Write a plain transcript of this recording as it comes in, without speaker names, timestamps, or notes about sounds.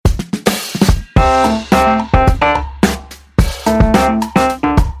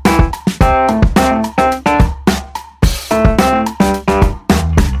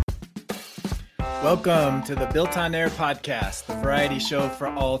welcome to the Built on Air podcast, the variety show for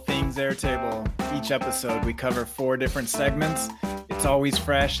all things Airtable. Each episode, we cover 4 different segments. It's always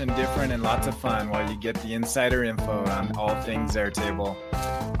fresh and different and lots of fun while you get the insider info on all things Airtable.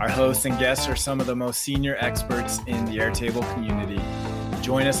 Our hosts and guests are some of the most senior experts in the Airtable community.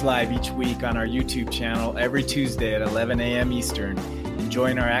 Join us live each week on our YouTube channel every Tuesday at 11 a.m. Eastern and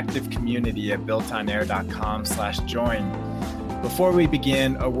join our active community at builtonair.com/join. Before we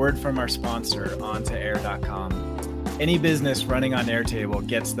begin, a word from our sponsor, OnToAir.com. Any business running on Airtable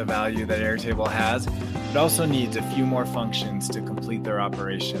gets the value that Airtable has, but also needs a few more functions to complete their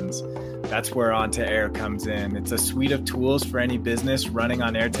operations. That's where OnToAir comes in. It's a suite of tools for any business running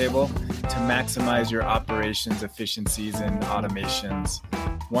on Airtable to maximize your operations efficiencies and automations.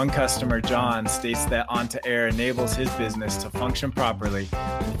 One customer, John, states that OnToAir enables his business to function properly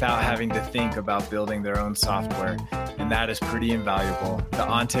without having to think about building their own software, and that is pretty invaluable. The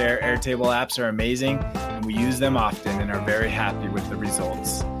OnToAir Airtable apps are amazing, and we use them often and are very happy with the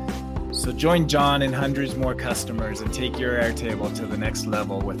results. So join John and hundreds more customers and take your Airtable to the next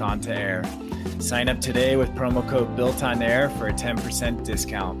level with OnToAir. Sign up today with promo code BuiltOnAir for a 10%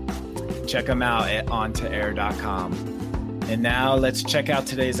 discount. Check them out at OnToAir.com. And now let's check out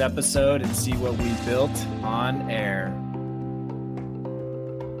today's episode and see what we built on air.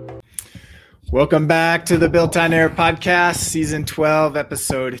 Welcome back to the Built on Air podcast, season 12,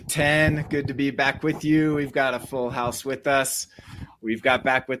 episode 10. Good to be back with you. We've got a full house with us. We've got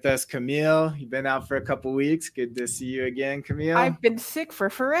back with us Camille. You've been out for a couple weeks. Good to see you again, Camille. I've been sick for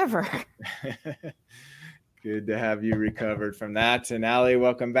forever. Good to have you recovered from that. And Allie,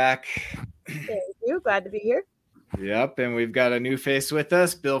 welcome back. Thank you. Glad to be here. Yep. And we've got a new face with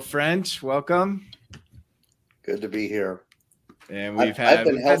us, Bill French. Welcome. Good to be here. And we've had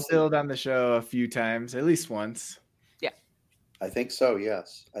Bill on the show a few times, at least once. Yeah. I think so.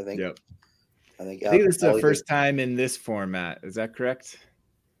 Yes. I think this is the first time in this format. Is that correct?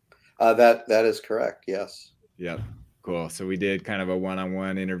 That is correct. Yes. Yep. Cool. So we did kind of a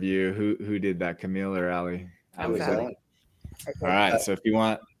one-on-one interview. Who did that, Camille or Allie? Allie. All right. So if you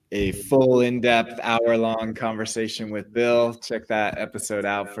want a full in-depth hour-long conversation with Bill, check that episode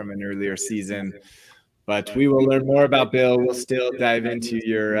out from an earlier season. But we will learn more about Bill. We'll still dive into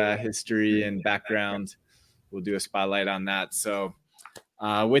your history and background. We'll do a spotlight on that. So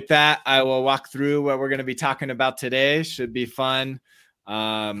with that, I will walk through what we're going to be talking about today. Should be fun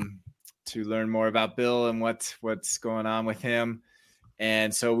to learn more about Bill and what's going on with him.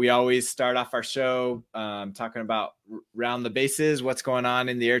 And so we always start off our show talking about round the bases, what's going on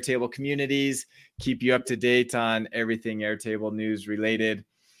in the Airtable communities, keep you up to date on everything Airtable news related.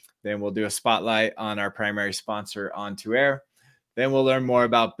 Then we'll do a spotlight on our primary sponsor, OnToAir. Then we'll learn more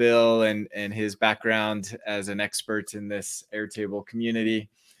about Bill and his background as an expert in this Airtable community.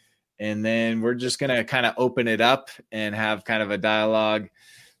 And then we're just going to kind of open it up and have kind of a dialogue.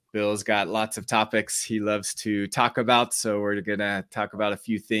 Bill's got lots of topics he loves to talk about. So we're going to talk about a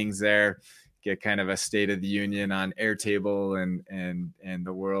few things there, get kind of a state of the union on Airtable and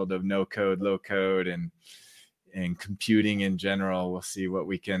the world of no code, low code, and computing in general. We'll see what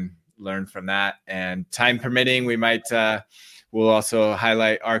we can learn from that. And time permitting, we might, we'll also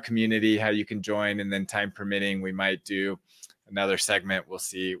highlight our community, how you can join. And then time permitting, we might do another segment. We'll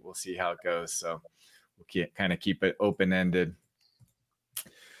see how it goes. So we'll kind of keep it open-ended.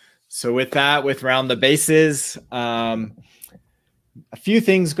 So with that, with round the bases, a few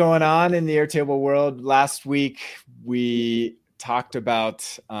things going on in the Airtable world. Last week, we talked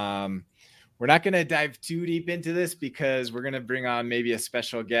about, we're not going to dive too deep into this because we're going to bring on maybe a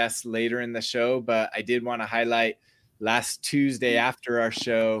special guest later in the show. But I did want to highlight last Tuesday after our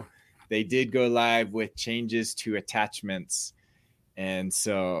show, they did go live with changes to attachments. And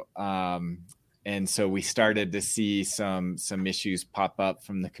so we started to see some issues pop up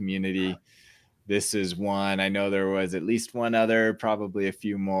from the community. This is one. I know there was at least one other, probably a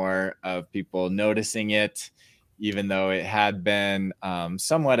few more of people noticing it, even though it had been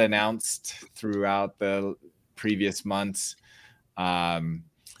somewhat announced throughout the previous months. So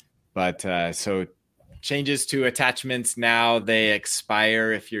changes to attachments now, they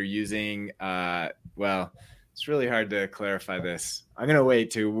expire if you're using, it's really hard to clarify this. I'm going to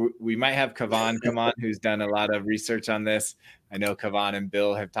wait we might have Kavan come on, who's done a lot of research on this. I know Kavan and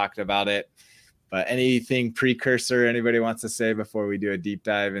Bill have talked about it, but anything precursor anybody wants to say before we do a deep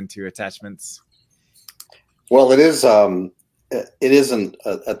dive into attachments? Well, it isn't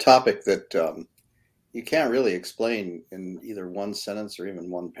a topic that you can't really explain in either one sentence or even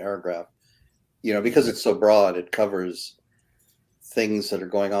one paragraph, because it's so broad. It covers things that are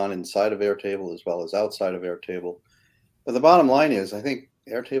going on inside of Airtable as well as outside of Airtable. But the bottom line is, I think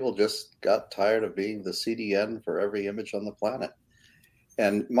Airtable just got tired of being the CDN for every image on the planet.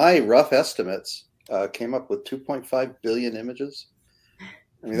 And my rough estimates came up with 2.5 billion images.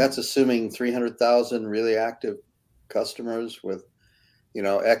 I mean, that's assuming 300,000 really active customers with,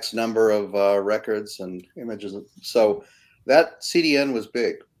 X number of records and images. So that CDN was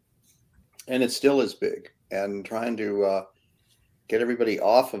big, and it still is big. And trying to get everybody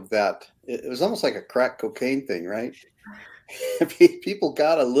off of that, it was almost like a crack cocaine thing, right? People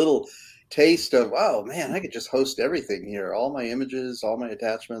got a little taste of, oh man, I could just host everything here, all my images, all my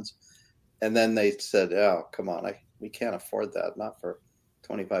attachments. And then they said, oh, come on, we can't afford that, not for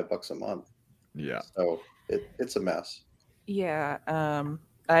 $25 a month. Yeah. So it's a mess. Yeah.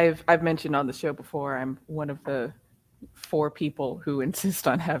 I've mentioned on the show before, I'm one of the 4 people who insist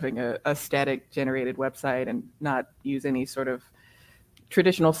on having a static generated website and not use any sort of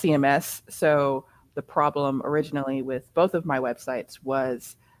traditional CMS. So the problem originally with both of my websites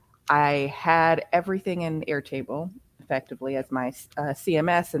was I had everything in Airtable effectively as my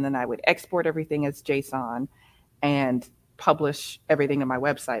CMS, and then I would export everything as JSON and publish everything to my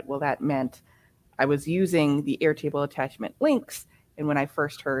website. Well, that meant I was using the Airtable attachment links. And when I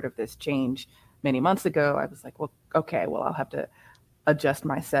first heard of this change many months ago, I was like, well, okay, well, I'll have to adjust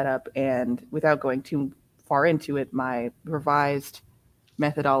my setup. And without going too far into it, my revised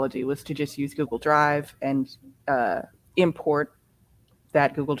methodology was to just use Google Drive and import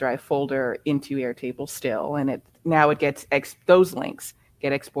that Google Drive folder into Airtable still. And it gets those links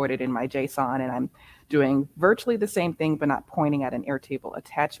get exported in my JSON, and I'm doing virtually the same thing, but not pointing at an Airtable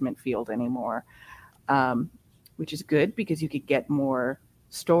attachment field anymore, which is good because you could get more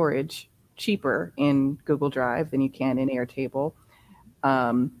storage cheaper in Google Drive than you can in Airtable.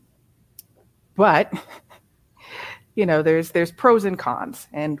 But there's pros and cons,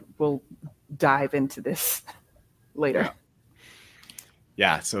 and we'll dive into this later.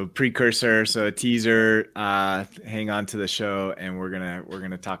 Yeah, so precursor, so a teaser, hang on to the show, and we're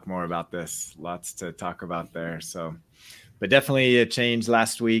gonna talk more about this. Lots to talk about there. So, but definitely a change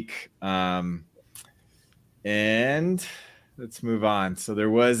last week. And let's move on. So there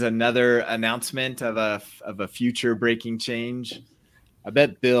was another announcement of a future breaking change. I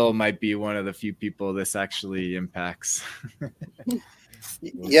bet Bill might be one of the few people this actually impacts.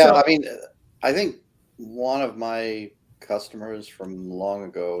 Yeah, I mean, I think one of my customers from long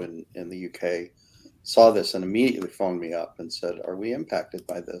ago in the UK saw this and immediately phoned me up and said, are we impacted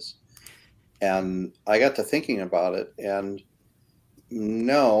by this? And I got to thinking about it, and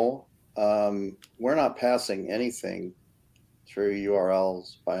no, we're not passing anything through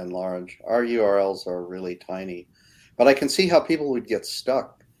URLs by and large. Our URLs are really tiny, but I can see how people would get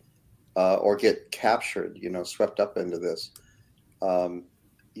stuck or get captured, swept up into this.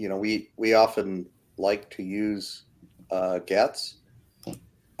 We often like to use gets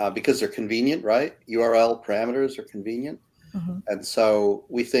because they're convenient, right? URL parameters are convenient. Mm-hmm. And so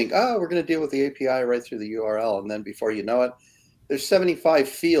we think, we're going to deal with the API right through the URL. And then before you know it, there's 75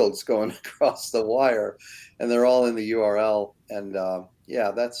 fields going across the wire, and they're all in the URL. And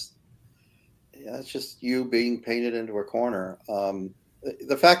that's just you being painted into a corner.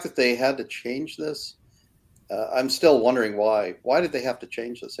 The fact that they had to change this, I'm still wondering why. Why did they have to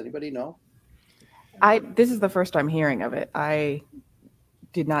change this? Anybody know? This is the first I'm hearing of it. I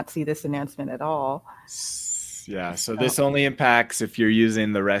did not see this announcement at all. Yeah, so this only impacts if you're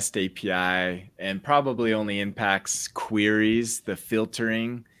using the REST API, and probably only impacts queries, the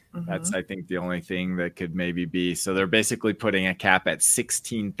filtering. Mm-hmm. That's, I think, the only thing that could maybe be. So they're basically putting a cap at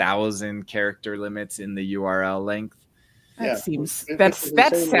 16,000 character limits in the URL length. That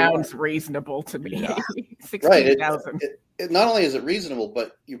sounds reasonable to me. Yeah. 16,000. Right. Not only is it reasonable,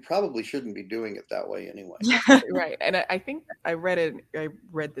 but you probably shouldn't be doing it that way anyway. Right. And I think I read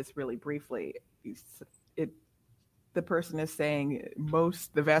this really briefly. The person is saying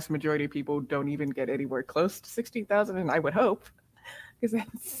the vast majority of people don't even get anywhere close to 16,000, and I would hope,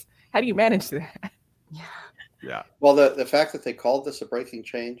 because how do you manage that? Yeah. Well, the fact that they called this a breaking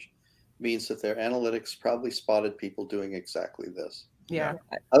change means that their analytics probably spotted people doing exactly this. Yeah.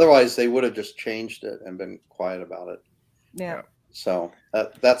 Otherwise, they would have just changed it and been quiet about it. Yeah. So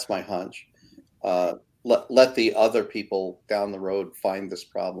that's my hunch. Let the other people down the road find this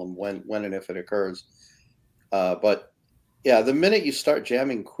problem when and if it occurs. But yeah, the minute you start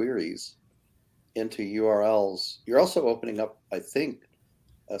jamming queries into URLs, you're also opening up, I think,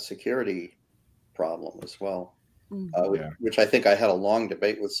 a security problem as well. Which I think I had a long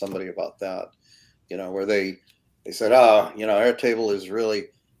debate with somebody about that, where they said, Airtable has really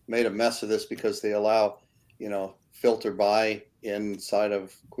made a mess of this because they allow, filter by inside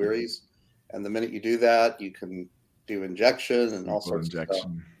of queries. And the minute you do that, you can do injection and all SQL sorts of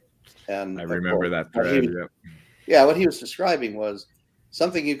stuff. And I remember that thread. What he was describing was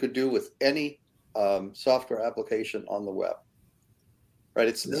something you could do with any software application on the web. Right?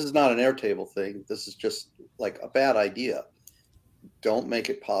 This is not an Airtable thing. This is just like a bad idea. Don't make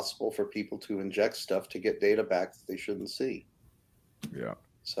it possible for people to inject stuff to get data back that they shouldn't see. Yeah.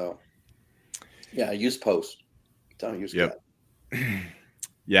 So, use Post. Don't use that.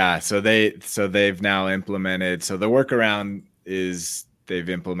 Yeah. So they've now implemented. So the workaround is they've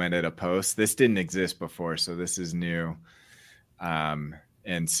implemented a Post. This didn't exist before, so this is new.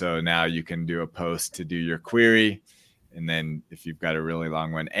 And so now you can do a Post to do your query. And then if you've got a really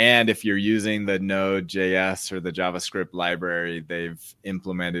long one, and if you're using the Node.js or the JavaScript library they've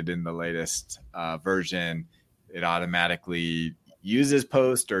implemented in the latest version, it automatically uses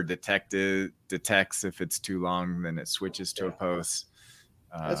Post or detects if it's too long, then it switches to a Post.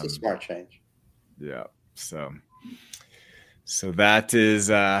 That's a smart change. Yeah. So that is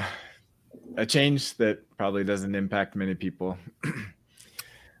a change that probably doesn't impact many people.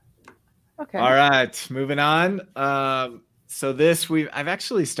 Okay. All right, moving on. So I've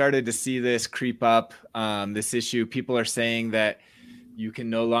actually started to see this creep up. This issue, people are saying that you can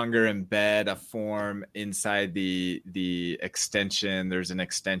no longer embed a form inside the extension. There's an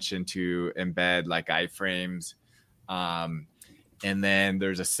extension to embed like iframes, and then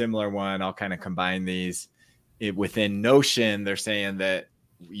there's a similar one. I'll kind of combine these. Within Notion, they're saying that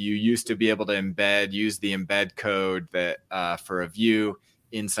you used to be able to use the embed code that for a view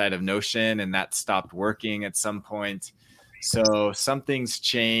inside of Notion, and that stopped working at some point. So something's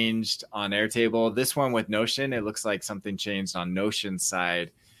changed on Airtable. This one with Notion, it looks like something changed on Notion's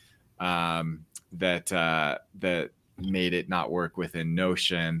side that made it not work within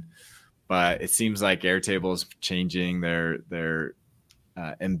Notion. But it seems like Airtable's changing their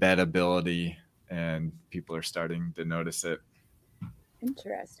embeddability, and people are starting to notice it.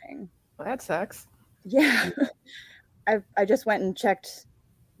 Interesting. Well, that sucks. Yeah. I just went and checked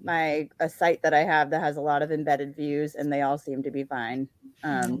a site that I have that has a lot of embedded views, and they all seem to be fine.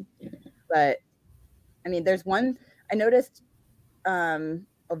 But I mean, there's one I noticed a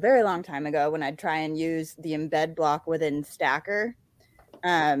very long time ago when I'd try and use the embed block within Stacker.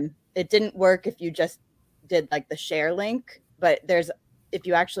 It didn't work if you just did like the share link, but if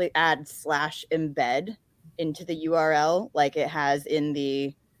you actually add /embed into the URL like it has in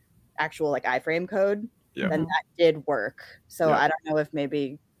the actual like iframe code, then that did work. So I don't know if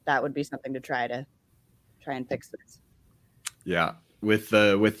maybe that would be something to try and fix this. Yeah. With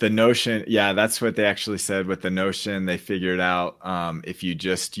the Notion, that's what they actually said with the Notion. They figured out if you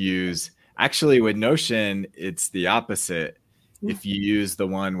just actually with Notion, it's the opposite. If you use the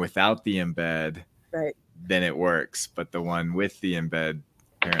one without the embed, right, then it works. But the one with the embed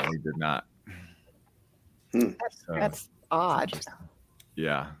apparently did not. That's odd.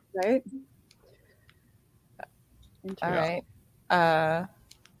 Yeah. Right. All right. I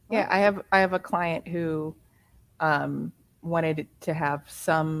have a client who wanted to have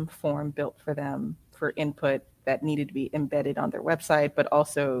some form built for them for input that needed to be embedded on their website, but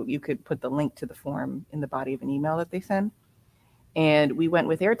also you could put the link to the form in the body of an email that they send. And we went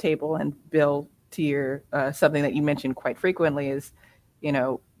with Airtable, and Bill, to your something that you mentioned quite frequently is,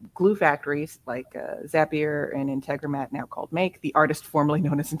 glue factories like Zapier and Integromat, now called Make, the artist formerly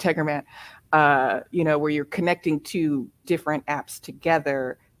known as Integromat, where you're connecting two different apps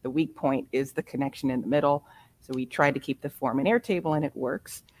together. The weak point is the connection in the middle. So we tried to keep the form in Airtable, and it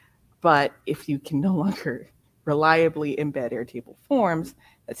works. But if you can no longer reliably embed Airtable forms,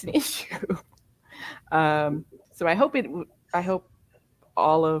 that's an issue. So I hope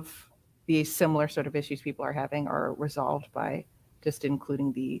all of the similar sort of issues people are having are resolved by just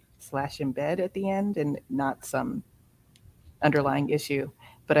including the /embed at the end and not some underlying issue.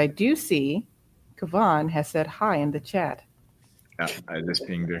 But I do see Kavan has said hi in the chat. Yeah, I just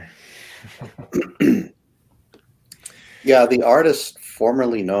pinged her. Yeah, the artist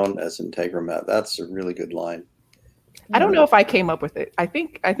formerly known as Integromat. That's a really good line. I don't know if I came up with it. I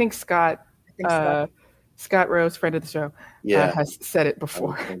think Scott, Scott Rose, friend of the show, has said it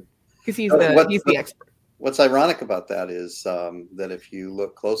before because he's the expert. What's ironic about that is that if you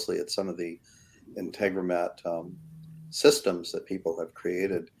look closely at some of the Integromat systems that people have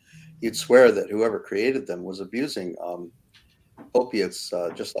created, you'd swear that whoever created them was abusing opiates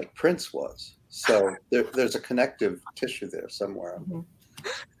just like Prince was. So there's a connective tissue there somewhere. Mm-hmm.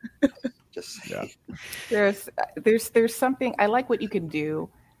 There's something, I like what you can do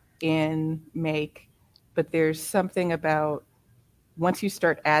in Make, but there's something about once you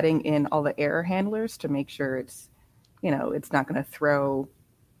start adding in all the error handlers to make sure it's, it's not going to throw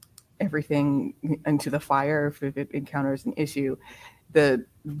everything into the fire if it encounters an issue. The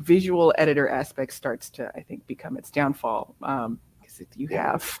visual editor aspect starts to, I think, become its downfall, because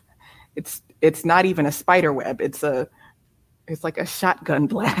it's not even a spider web. It's like a shotgun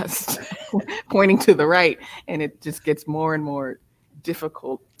blast pointing to the right, and it just gets more and more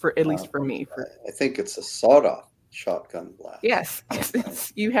difficult for, at least for me. I think it's a sawed-off shotgun blast. Yes,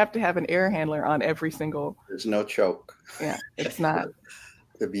 you have to have an air handler on every single. There's no choke. Yeah, it's not.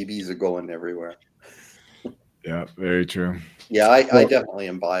 The BBs are going everywhere. Yeah, very true. Yeah, I definitely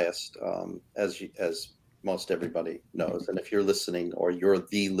am biased, as most everybody knows. And if you're listening or you're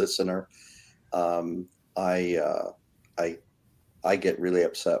the listener, I get really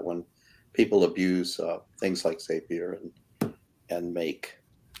upset when people abuse things like Zapier and Make.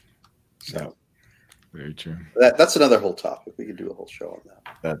 So. Yeah. Very true. That's another whole topic. We could do a whole show on that.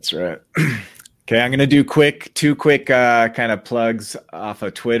 That's right. Okay, I'm going to do two quick kind of plugs off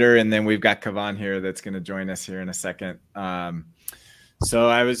of Twitter, and then we've got Kavan here that's going to join us here in a second. So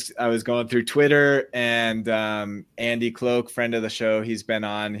I was going through Twitter, and Andy Cloak, friend of the show, he's been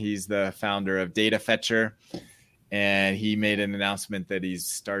on. He's the founder of Data Fetcher, and he made an announcement that he's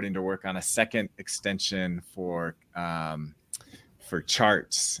starting to work on a second extension for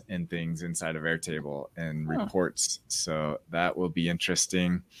charts and things inside of Airtable and reports. So that will be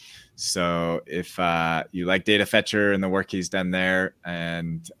interesting. So if you like Data Fetcher and the work he's done there,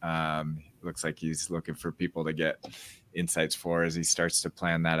 and looks like he's looking for people to get insights for as he starts to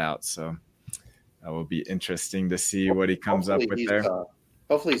plan that out. So that will be interesting to see what he comes up with there.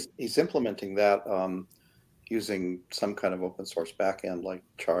 Hopefully he's implementing that using some kind of open source backend like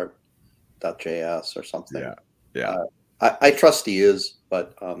chart.js or something. Yeah. I trust he is,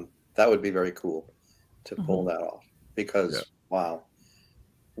 but that would be very cool to pull that off, because wow,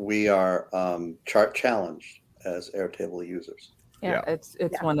 we are chart challenged as Airtable users. Yeah, it's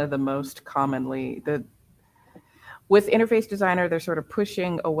one of the most commonly with Interface Designer, they're sort of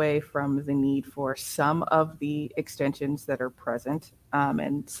pushing away from the need for some of the extensions that are present,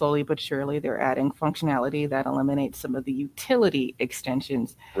 and slowly but surely they're adding functionality that eliminates some of the utility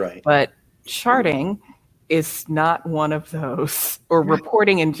extensions. Right. But charting is not one of those, or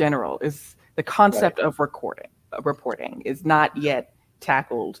reporting in general is the concept of reporting is not yet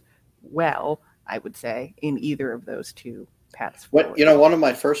tackled well, I would say, in either of those two paths forward. One of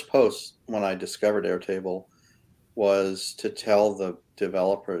my first posts when I discovered Airtable was to tell the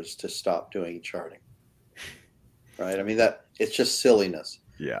developers to stop doing charting. Right? I mean, that it's just silliness.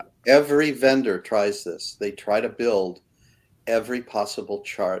 Yeah. Every vendor tries this. They try to build every possible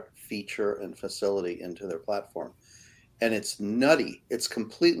chart feature and facility into their platform. And it's nutty. It's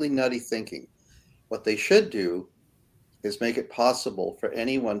completely nutty thinking. What they should do is make it possible for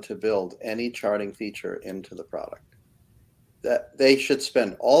anyone to build any charting feature into the product. That they should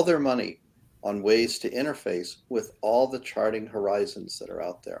spend all their money on ways to interface with all the charting horizons that are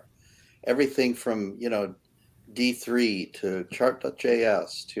out there. Everything from, D3 to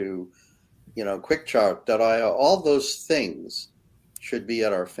chart.js to, quickchart.io, all those things should be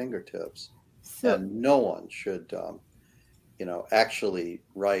at our fingertips. And no one should, actually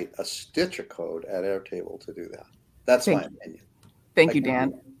write a stitch of code at Airtable to do that. That's my opinion. Thank you,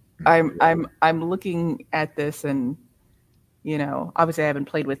 Dan. I'm looking at this, and obviously I haven't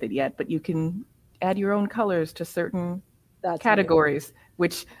played with it yet, but you can add your own colors to certain categories,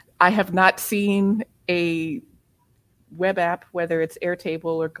 which I have not seen a web app, whether it's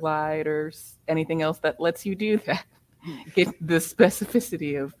Airtable or Glide or anything else, that lets you do that. Get the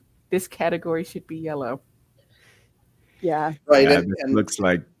specificity of this category should be yellow. Yeah. Right. Yeah, and looks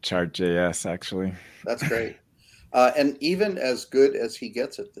like chart.js, actually. That's great. And even as good as he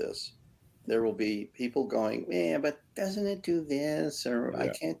gets at this, there will be people going, but doesn't it do this? Or I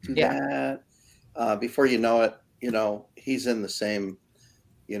can't do that. Before you know it, he's in the same,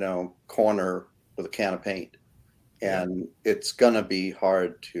 corner with a can of paint. And it's going to be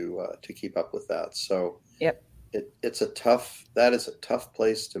hard to keep up with that. So it's a tough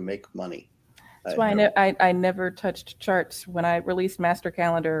place to make money. That's why I never touched charts. When I released Master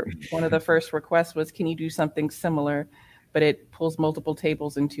Calendar, one of the first requests was, can you do something similar, but it pulls multiple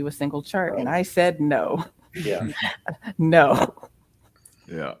tables into a single chart? Right. And I said no. Yeah. No.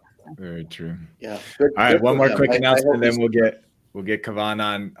 Yeah, very true. Yeah. All right, one more quick announcement, then we'll get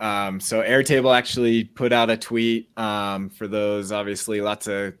Kavan on. So Airtable actually put out a tweet for those, obviously lots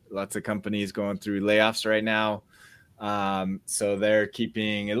of companies going through layoffs right now. So they're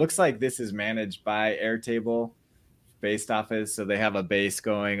keeping, it looks like this is managed by Airtable based off it. So they have a base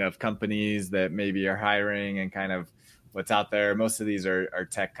going of companies that maybe are hiring and kind of what's out there. Most of these are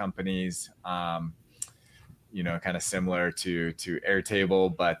tech companies. kind of similar to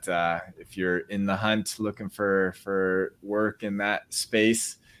Airtable. But if you're in the hunt looking for work in that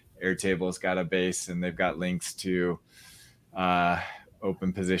space, Airtable's got a base, and they've got links to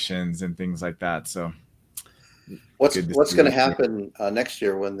open positions and things like that. So what's going to happen next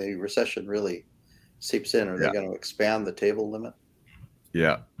year when the recession really seeps in? Are they going to expand the table limit?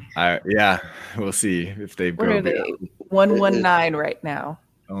 Yeah, we'll see if they go. What are they? 119 right now.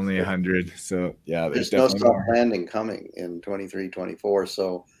 Only 100. So yeah, there's no soft landing coming in 23, 24.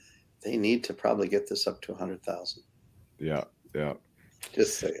 So they need to probably get this up to 100,000. Yeah.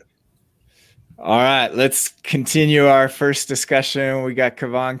 Just say it. All right, let's continue our first discussion. We got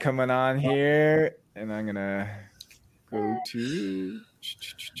Kavan coming on here, and I'm gonna go to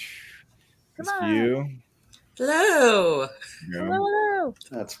this view. Hello. Hello.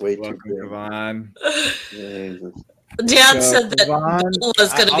 That's way Welcome, too good. Kavan. Dan said that Bill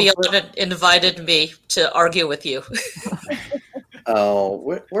was going to be able to invited me to argue with you.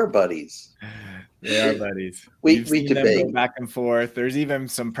 Oh, we're buddies. They are buddies. We debate them go back and forth. There's even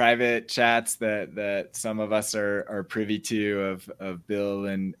some private chats that some of us are privy to of Bill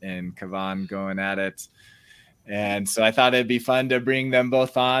and Kavan going at it. And so I thought it'd be fun to bring them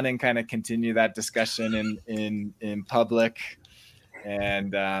both on and kind of continue that discussion in public.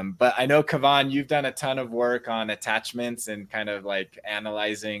 And but I know, Kavan, you've done a ton of work on attachments and kind of like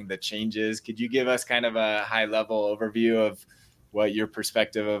analyzing the changes. Could you give us kind of a high level overview of what your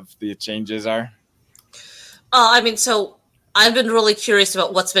perspective of the changes are? So I've been really curious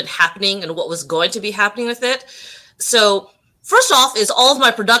about what's been happening and what was going to be happening with it. So first off is all of my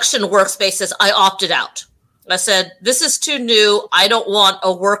production workspaces, I opted out. I said, this is too new. I don't want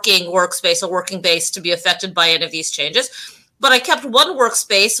a working workspace, a working base to be affected by any of these changes. But I kept one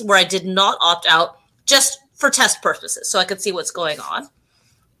workspace where I did not opt out just for test purposes, so I could see what's going on.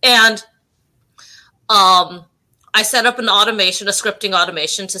 And I set up an automation, a scripting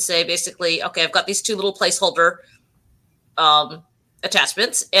automation to say basically, okay, I've got these two little placeholder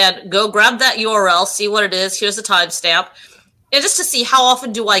attachments, and go grab that URL, see what it is. Here's the timestamp. And just to see how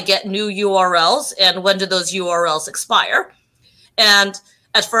often do I get new URLs and when do those URLs expire. And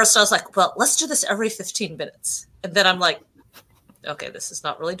at first I was like, well, let's do this every 15 minutes. And then I'm like, okay, this is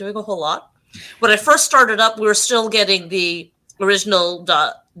not really doing a whole lot. When I first started up, we were still getting the original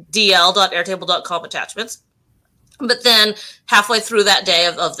dl.airtable.com attachments. But then halfway through that day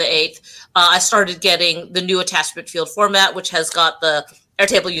of the 8th, I started getting the new attachment field format, which has got the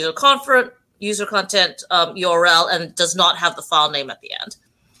Airtable user content URL and does not have the file name at the end.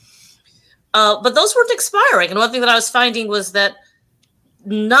 But those weren't expiring. And one thing that I was finding was that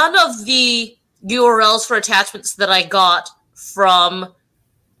none of the URLs for attachments that I got from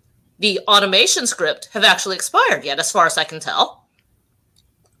the automation script have actually expired yet, as far as I can tell.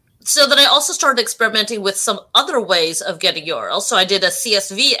 So then I also started experimenting with some other ways of getting URLs. So I did a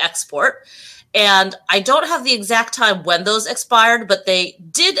CSV export, and I don't have the exact time when those expired, but they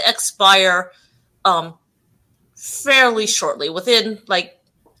did expire fairly shortly,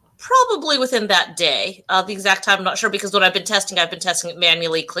 probably within that day. The exact time, I'm not sure, because when I've been testing it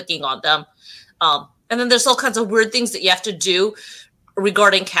manually, clicking on them. And then there's all kinds of weird things that you have to do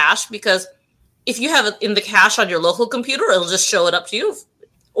regarding cache, because if you have it in the cache on your local computer, it'll just show it up to you.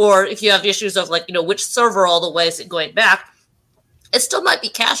 Or if you have issues of which server all the way is it going back, it still might be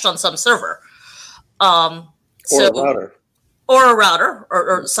cached on some server. Or a router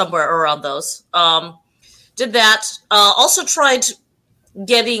or somewhere around those. Did that. Also tried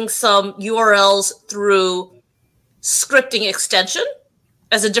getting some URLs through scripting extension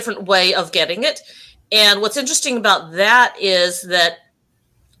as a different way of getting it. And what's interesting about that is that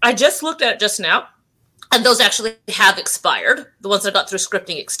I just looked at it just now, and those actually have expired, the ones I got through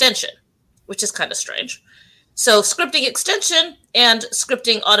scripting extension, which is kind of strange. So scripting extension and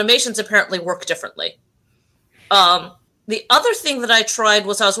scripting automations apparently work differently. The other thing that I tried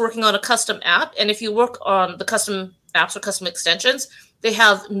was I was working on a custom app, and if you work on the custom apps or custom extensions, they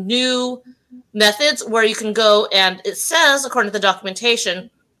have new methods where you can go and it says, according to the documentation,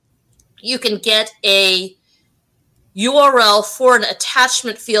 you can get a URL for an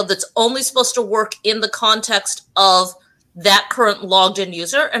attachment field that's only supposed to work in the context of that current logged in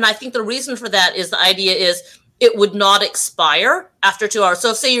user. And I think the reason for that is the idea is it would not expire after 2 hours. So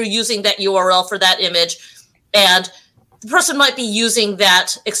if say you're using that URL for that image and the person might be using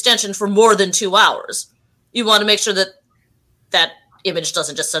that extension for more than 2 hours, you want to make sure that that image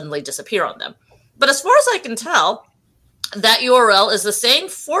doesn't just suddenly disappear on them. But as far as I can tell, that URL is the same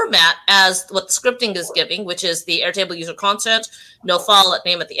format as what the scripting is giving, which is the Airtable user content, no file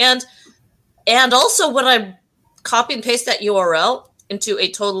name at the end. And also when I copy and paste that URL into a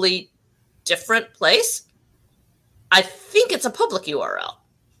totally different place, I think it's a public URL.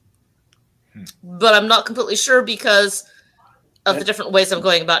 But I'm not completely sure because of the different ways I'm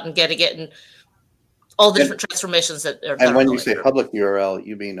going about and getting it and all the different transformations that are. And when you say public URL,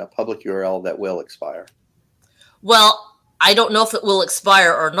 you mean a public URL that will expire? Well, I don't know if it will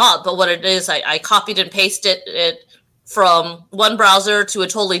expire or not, but what it is, I copied and pasted it from one browser to a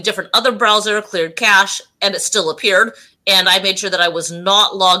totally different other browser, cleared cache, and it still appeared. And I made sure that I was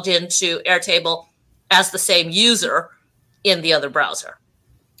not logged into Airtable as the same user in the other browser.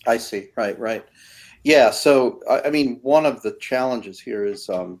 I see. Right. Yeah. So, I mean, one of the challenges here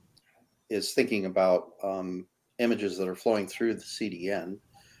is thinking about images that are flowing through the CDN,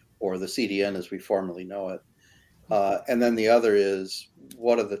 or the CDN as we formerly know it. And then the other is,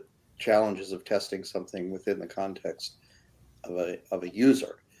 what are the challenges of testing something within the context of a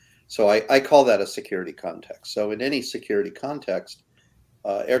user? So I call that a security context. So in any security context,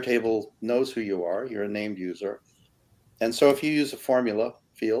 Airtable knows who you are. You're a named user. And so if you use a formula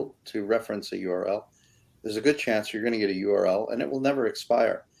field to reference a URL, there's a good chance you're going to get a URL and it will never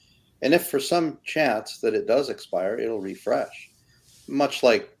expire. And if for some chance that it does expire, it'll refresh. Much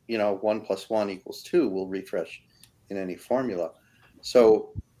like, 1 + 1 = 2 will refresh in any formula.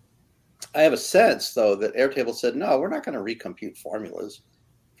 So I have a sense, though, that Airtable said, no, we're not going to recompute formulas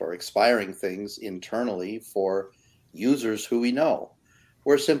for expiring things internally for users who we know.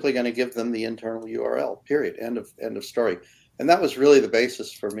 We're simply going to give them the internal URL, period, end of story. And that was really the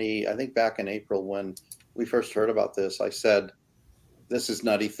basis for me. I think back in April when we first heard about this, I said, this is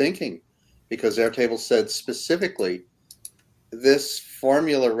nutty thinking, because Airtable said specifically, this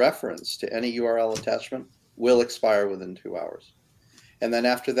formula reference to any URL attachment will expire within 2 hours. And then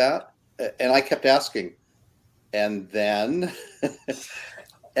after that, and I kept asking, and then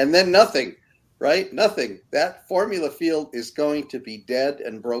nothing, right? Nothing. That formula field is going to be dead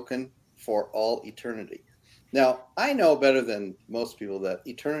and broken for all eternity. Now, I know better than most people that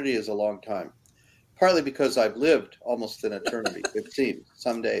eternity is a long time, partly because I've lived almost an eternity, it seems,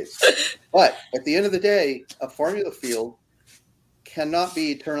 some days. But at the end of the day, a formula field cannot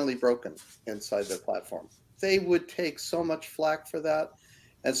be eternally broken inside the platform. They would take so much flack for that.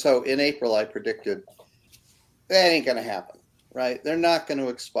 And so in April, I predicted that ain't going to happen, right? They're not going to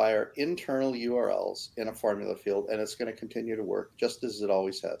expire internal URLs in a formula field, and it's going to continue to work just as it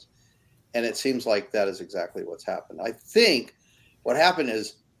always has. And it seems like that is exactly what's happened. I think what happened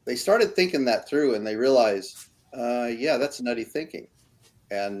is they started thinking that through, and they realized, yeah, that's nutty thinking.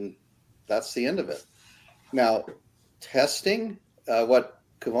 And that's the end of it. Now, testing, what,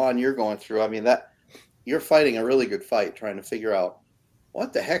 Kevon, you're going through, I mean, that you're fighting a really good fight trying to figure out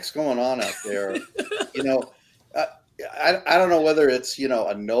what the heck's going on out there. I don't know whether it's,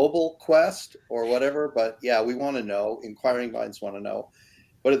 a noble quest or whatever, but yeah, we want to know. Inquiring minds want to know.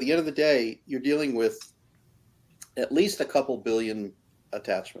 But at the end of the day, you're dealing with at least a couple billion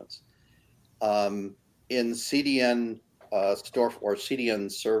attachments in CDN store or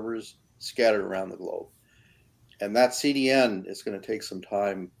CDN servers scattered around the globe. And that CDN is going to take some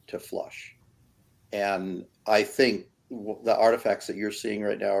time to flush. And I think the artifacts that you're seeing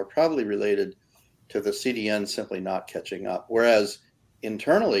right now are probably related to the CDN simply not catching up. Whereas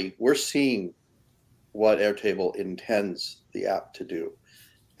internally, we're seeing what Airtable intends the app to do.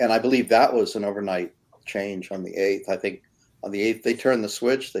 And I believe that was an overnight change on the 8th. I think on the 8th, they turned the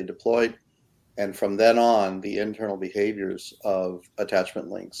switch, they deployed, and from then on, the internal behaviors of attachment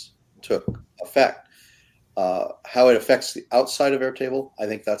links took effect. How it affects the outside of Airtable, I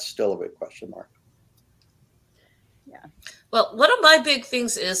think that's still a big question mark. Yeah. Well, one of my big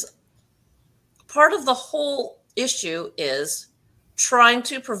things is part of the whole issue is trying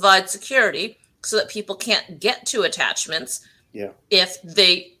to provide security so that people can't get to attachments if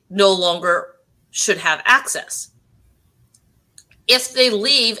they no longer should have access. If they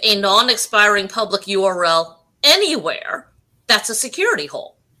leave a non-expiring public URL anywhere, that's a security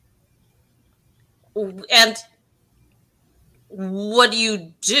hole. And what do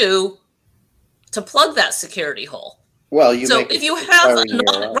you do to plug that security hole? Well, if you have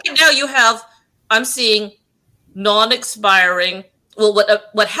right now, you have, I'm seeing non-expiring, well,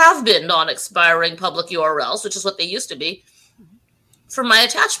 what have been non-expiring public URLs, which is what they used to be, for my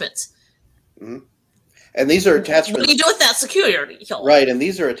attachments. Mm-hmm. And these are attachments. What do you do with that security hole? Right, and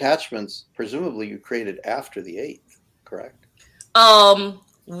these are attachments presumably you created after the 8th, correct?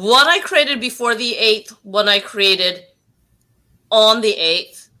 One I created before the 8th, one I created on the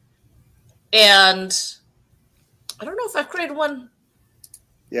 8th, and I don't know if I've created one.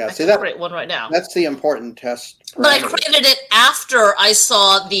 Yeah, I can't create one right now. That's the important test. But I created it after I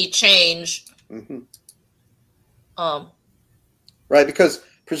saw the change. Mm-hmm. Right, because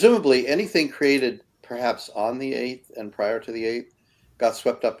presumably anything created perhaps on the 8th and prior to the 8th got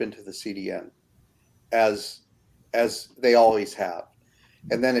swept up into the CDN as they always have.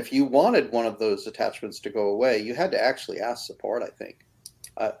 And then if you wanted one of those attachments to go away, you had to actually ask support, I think.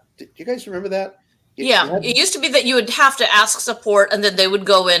 Do you guys remember that? It used to be that you would have to ask support, and then they would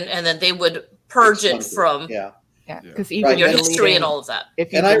go in, and then they would purge it from because even your history and all of that.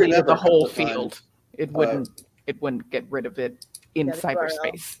 If you deleted the whole field, it wouldn't get rid of it in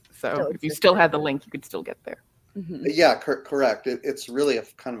cyberspace. So if you still had the link, you could still get there. Mm-hmm. Yeah, correct. It's really a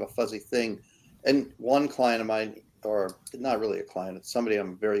kind of a fuzzy thing. And one client of mine, or not really a client, it's somebody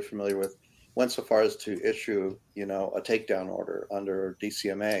I'm very familiar with, went so far as to issue, a takedown order under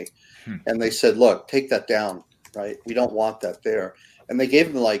DCMA. And they said, look, take that down, right? We don't want that there. And they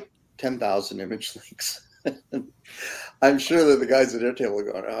gave them like 10,000 image links. I'm sure that the guys at Airtable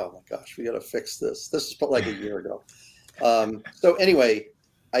are going, oh my gosh, we got to fix this. This is like a year ago. So anyway,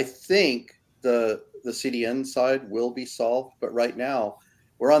 I think the CDN side will be solved, but right now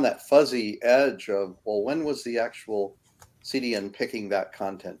we're on that fuzzy edge of, well, when was the actual CDN picking that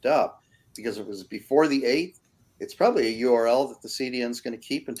content up? Because it was before the 8th, it's probably a URL that the CDN is going to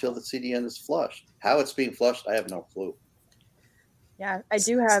keep until the CDN is flushed. How it's being flushed, I have no clue. Yeah, I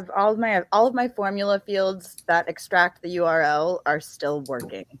do have all of my formula fields that extract the URL are still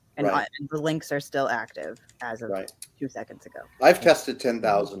working, and the links are still active as of 2 seconds ago. I've tested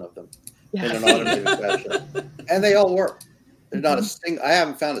 10,000 of them in an automated fashion, and they all work. There's not I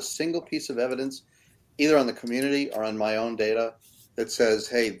haven't found a single piece of evidence, either on the community or on my own data, that says,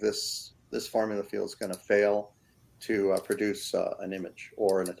 "Hey, this formula field is going to fail to produce an image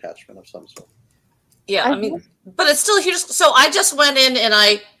or an attachment of some sort." Yeah, I mean, but it's still huge. So I just went in and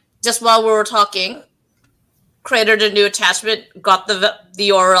I just while we were talking, created a new attachment, got the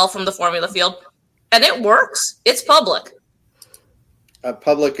URL from the formula field, and it works. It's public.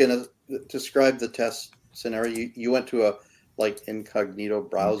 Public describe the test scenario. You went to a incognito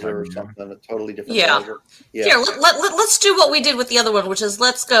browser or something, a totally different browser. Yeah. Here, let's do what we did with the other one, which is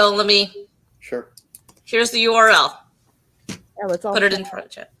Sure. Here's the URL. Yeah, let's all put it in front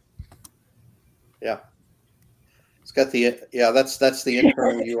of chat. Yeah. It's got that's the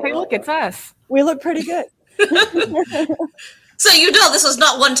internal URL. Hey, look, it's us. We look pretty good. So this was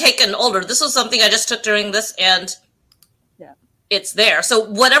not one taken older. This was something I just took during this, and it's there. So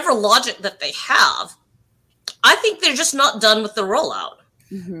whatever logic that they have, I think they're just not done with the rollout.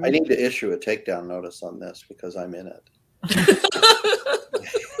 Mm-hmm. I need to issue a takedown notice on this because I'm in it.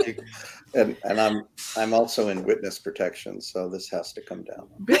 and I'm also in witness protection, so this has to come down.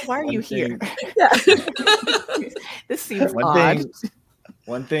 Bill, why are you here? This seems odd.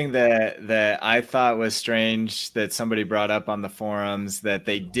 One thing that I thought was strange that somebody brought up on the forums that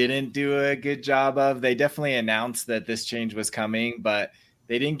they didn't do a good job of. They definitely announced that this change was coming, but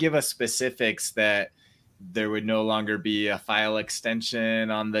they didn't give us specifics that there would no longer be a file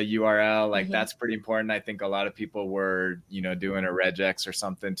extension on the URL. That's pretty important. I think a lot of people were, doing a regex or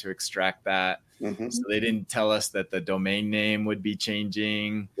something to extract that. Mm-hmm. So they didn't tell us that the domain name would be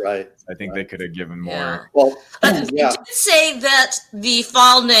changing. Right. I think they could have given more. Yeah. Well, It did say that the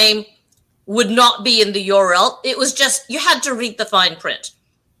file name would not be in the URL. It was just, you had to read the fine print.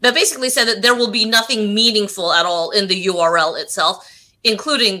 That basically said that there will be nothing meaningful at all in the URL itself,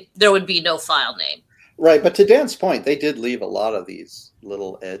 including there would be no file name. Right, but to Dan's point, they did leave a lot of these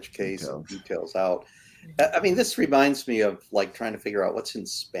little edge case details out. I mean, this reminds me of trying to figure out what's in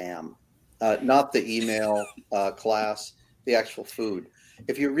spam, not the email class, the actual food.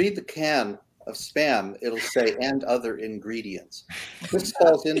 If you read the can of spam, it'll say "and other ingredients." This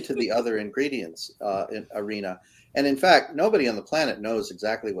falls into the other ingredients arena, and in fact, nobody on the planet knows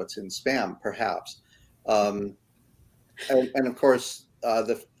exactly what's in spam, perhaps. And of course,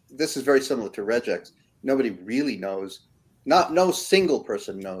 this is very similar to regex. Nobody really knows. No single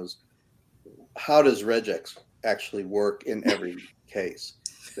person knows how does regex actually work in every case.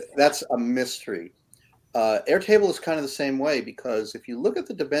 That's a mystery. Airtable is kind of the same way, because if you look at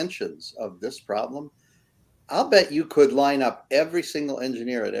the dimensions of this problem, I'll bet you could line up every single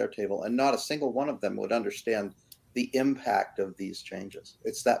engineer at Airtable and not a single one of them would understand the impact of these changes.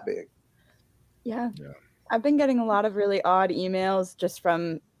 It's that big. Yeah. I've been getting a lot of really odd emails just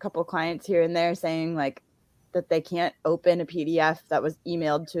from a couple clients here and there saying that they can't open a PDF that was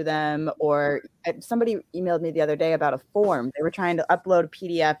emailed to them, or somebody emailed me the other day about a form. They were trying to upload a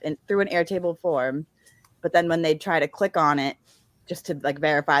PDF through an Airtable form, but then when they try to click on it just to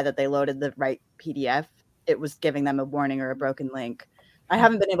verify that they loaded the right PDF, it was giving them a warning or a broken link. I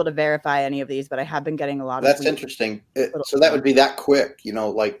haven't been able to verify any of these, but I have been getting a lot of. That's interesting. So that would be that quick,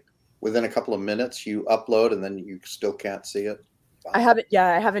 within a couple of minutes you upload and then you still can't see it. I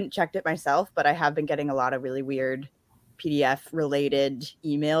haven't checked it myself, but I have been getting a lot of really weird PDF related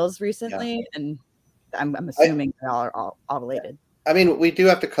emails recently, and I'm assuming they all are all related. I mean, we do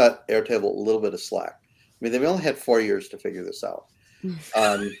have to cut Airtable a little bit of slack. I mean, they've only had 4 years to figure this out.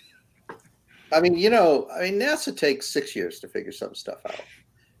 I mean, NASA takes 6 years to figure some stuff out,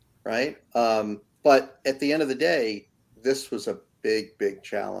 right? But at the end of the day, this was a big, big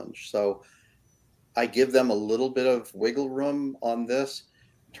challenge. So I give them a little bit of wiggle room on this,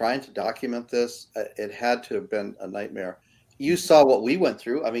 trying to document this. It had to have been a nightmare. You saw what we went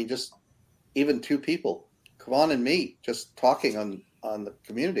through. I mean, just even 2 people, Kavan and me, just talking on the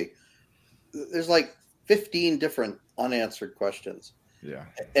community. There's like 15 different unanswered questions. Yeah.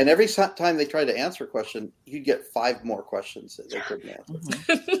 And every time they tried to answer a question, you'd get 5 more questions that they couldn't answer.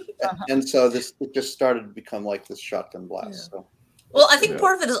 And so it just started to become like this shotgun blast. Yeah. So. Well, I think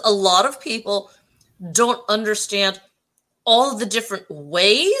part of it is a lot of people don't understand all the different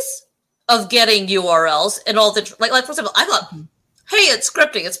ways of getting URLs and all the like for example, I thought, hey, it's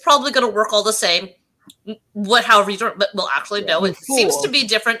scripting. It's probably going to work all the same. However you don't, but well, actually, no. It seems to be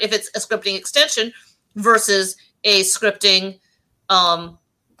different if it's a scripting extension versus a scripting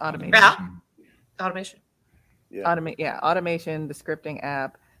automation. Automation. Yeah. Automation, the scripting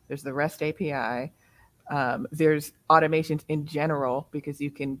app. There's the REST API. There's automations in general because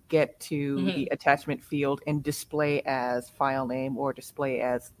you can get to the attachment field and display as file name or display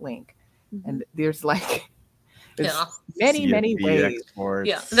as link. And there's many ways. Exports.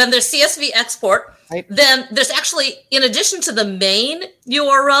 Yeah. Then there's CSV export. Right. Then there's actually, in addition to the main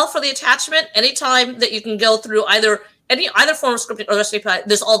URL for the attachment, anytime that you can go through either form of scripting or REST API,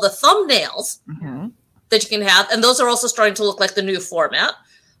 there's all the thumbnails that you can have, and those are also starting to look like the new format.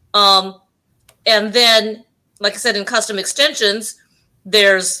 And then, like I said, in custom extensions,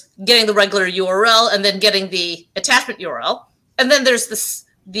 there's getting the regular URL and then getting the attachment URL. And then there's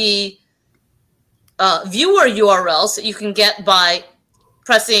the viewer URLs that you can get by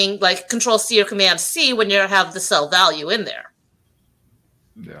pressing like Control-C or Command-C when you have the cell value in there.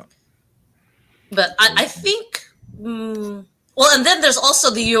 Yeah. But I think, and then there's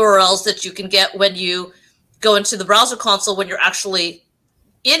also the URLs that you can get when you go into the browser console when you're actually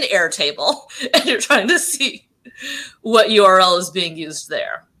in Airtable and you're trying to see what URL is being used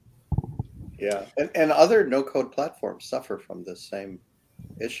there. Yeah, and other no-code platforms suffer from this same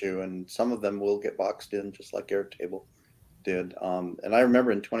issue, and some of them will get boxed in just like Airtable did. And I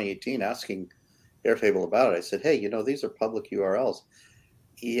remember in 2018 asking Airtable about it. I said, hey, these are public URLs.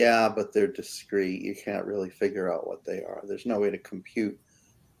 Yeah, but they're discrete. You can't really figure out what they are. There's no way to compute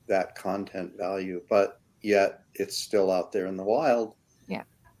that content value, but yet it's still out there in the wild. Yeah.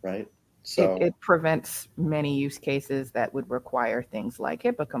 Right? So it prevents many use cases that would require things like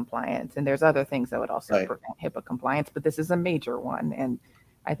HIPAA compliance. And there's other things that would also prevent HIPAA compliance, but this is a major one. And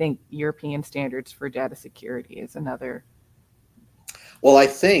I think European standards for data security is another. Well, I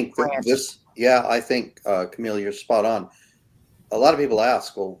think Camille, you're spot on. A lot of people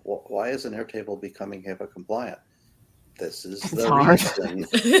ask, well, why isn't Airtable becoming HIPAA compliant? This is the reason,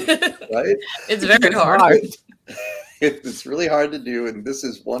 right? It's very hard. It's really hard to do, and this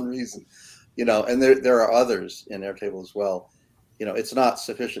is one reason, and there are others in Airtable as well. It's not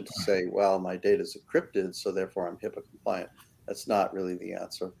sufficient to say, well, my data is encrypted, so therefore I'm HIPAA compliant. That's not really the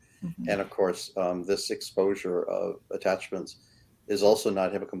answer. And of course, this exposure of attachments is also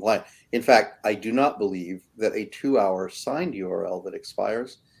not HIPAA compliant. In fact, I do not believe that a 2-hour signed URL that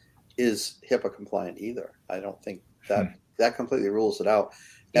expires is HIPAA compliant either. I don't think that completely rules it out.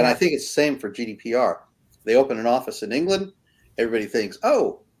 And I think it's the same for GDPR. They open an office in England, everybody thinks,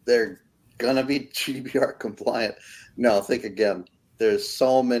 oh, they're going to be GDPR compliant. No, think again. There's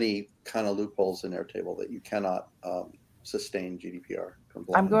so many kind of loopholes in Airtable that you cannot sustain GDPR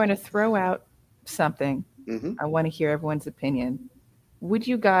compliance. I'm going to throw out something. I want to hear everyone's opinion. Would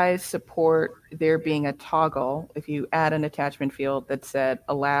you guys support there being a toggle if you add an attachment field that said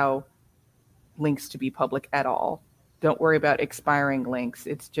allow links to be public at all? Don't worry about expiring links.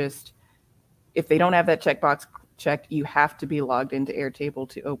 It's just if they don't have that checkbox checked, you have to be logged into Airtable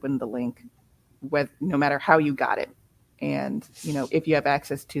to open the link, no matter how you got it. And if you have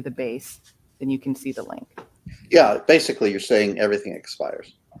access to the base, then you can see the link. Yeah, basically you're saying everything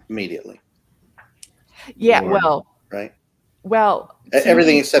expires immediately. Yeah, right. Well,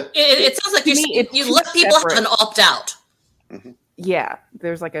 everything except it sounds like you let people have an opt out. Yeah,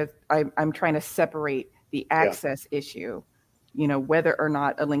 there's I'm trying to separate the access issue. Whether or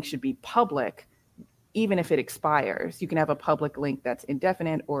not a link should be public, even if it expires. You can have a public link that's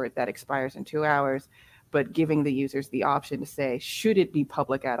indefinite or that expires in 2 hours, but giving the users the option to say, should it be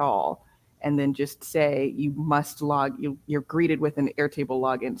public at all? and then just say you must you're greeted with an Airtable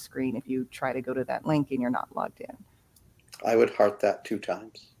login screen if you try to go to that link and you're not logged in. I would heart that 2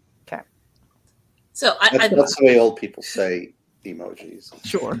 times. Okay. So that's the way old people say emojis.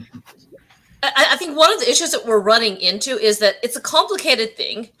 Sure. I think one of the issues that we're running into is that it's a complicated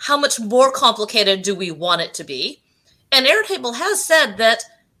thing. How much more complicated do we want it to be? And Airtable has said that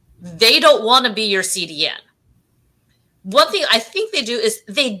they don't want to be your CDN. One thing I think they do is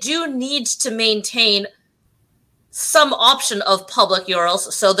they do need to maintain some option of public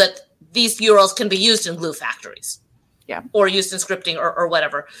URLs so that these URLs can be used in glue factories. Yeah. Or used in scripting or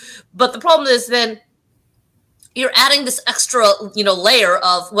whatever. But the problem is then you're adding this extra, layer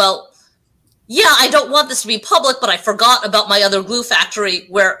of, well, yeah, I don't want this to be public, but I forgot about my other glue factory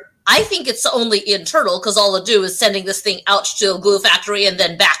where I think it's only internal because all it do is sending this thing out to a glue factory and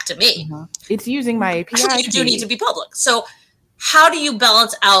then back to me. Mm-hmm. It's using my API. Actually, you do need to be public. So how do you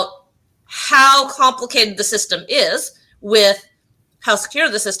balance out how complicated the system is with how secure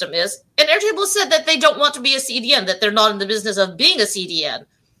the system is? And Airtable said that they don't want to be a CDN, that they're not in the business of being a CDN.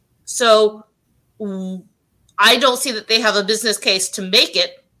 So I don't see that they have a business case to make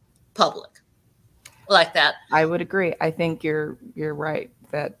it public like that. I would agree. I think you're right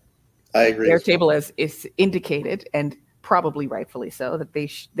that I agree. Airtable is indicated, and probably rightfully so, that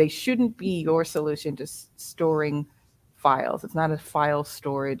they shouldn't be your solution to storing files. It's not a file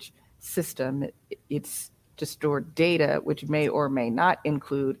storage system. It's to store data, which may or may not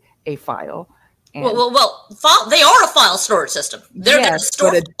include a file. And they are a file storage system. They're going to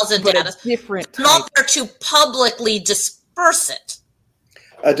store files and data. Different type. Not there to publicly disperse it.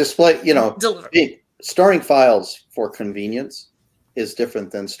 A display, storing files for convenience is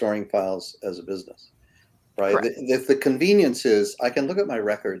different than storing files as a business, right? If the convenience is, I can look at my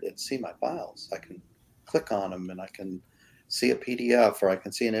record and see my files. I can click on them and I can see a PDF or I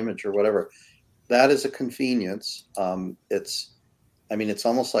can see an image or whatever. That is a convenience. It's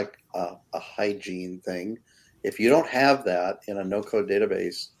almost like a hygiene thing. If you don't have that in a no-code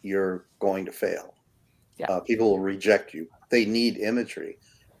database, you're going to fail. Yeah. People will reject you. They need imagery,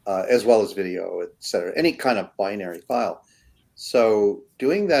 as well as video, et cetera, any kind of binary file. So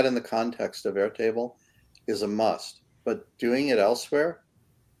doing that in the context of Airtable is a must, but doing it elsewhere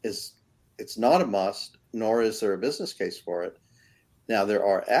it's not a must, nor is there a business case for it. Now, there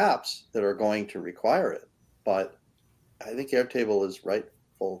are apps that are going to require it, but I think Airtable is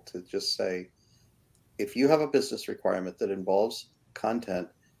rightful to just say, if you have a business requirement that involves content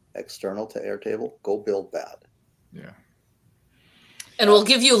external to Airtable, go build that. Yeah. And we'll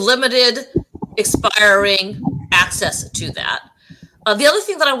give you limited expiring access to that. The other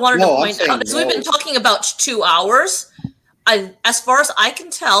thing that I wanted to point out is we've been talking about 2 hours. As far as I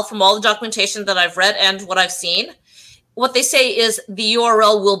can tell from all the documentation that I've read and what I've seen, what they say is the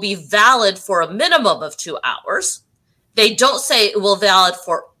URL will be valid for a minimum of 2 hours. They don't say it will valid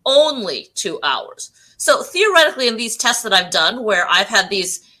for only 2 hours. So theoretically, in these tests that I've done, where I've had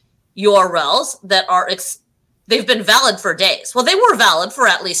these URLs that are they've been valid for days. Well, they were valid for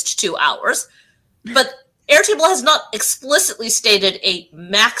at least 2 hours, but Airtable has not explicitly stated a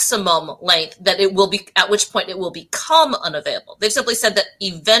maximum length that it will be, at which point it will become unavailable. They've simply said that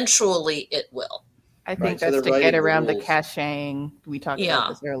eventually it will. I think that's to get around the caching. We talked about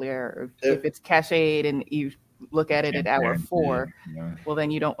this earlier. If it's cached and you look at it at hour 4, well,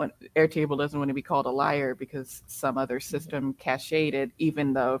 then Airtable doesn't want to be called a liar because some other system cached it,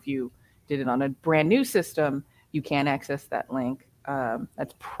 even though if you did it on a brand new system, you can't access that link.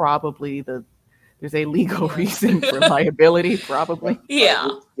 That's probably there's a legal reason for liability, probably. Yeah.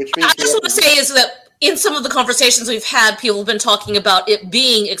 I just want to say is that in some of the conversations we've had, people have been talking about it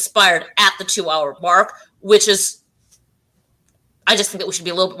being expired at the 2 hour mark, which is, I just think that we should be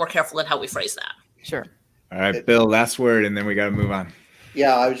a little bit more careful in how we phrase that. Sure. All right, Bill, last word, and then we got to move on.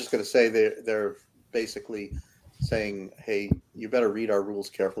 Yeah, I was just going to say they're basically saying, hey, you better read our rules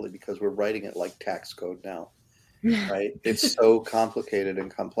carefully because we're writing it like tax code now, right? It's so complicated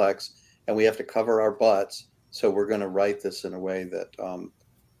and complex, and we have to cover our butts. So we're going to write this in a way that,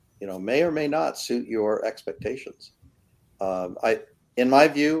 may or may not suit your expectations. In my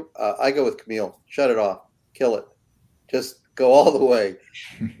view, I go with Camille. Shut it off. Kill it. Just go all the way.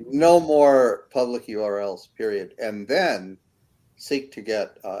 No more public URLs, period. And then seek to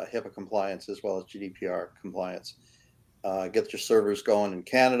get HIPAA compliance as well as GDPR compliance. Get your servers going in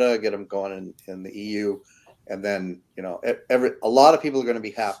Canada, get them going in the EU. And then, a lot of people are going to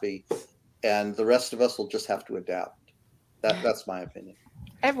be happy. And the rest of us will just have to adapt. That's my opinion.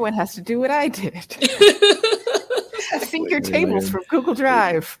 Everyone has to do what I did. Sync your tables from Google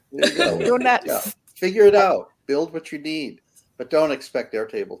Drive. There you go. Go nuts. Yeah. Figure it out. Build what you need. but don't expect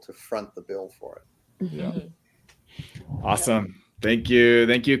Airtable to front the bill for it. Yeah. Awesome. Thank you,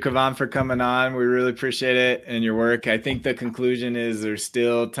 Kavan, for coming on. We really appreciate it and your work. I think the conclusion is there's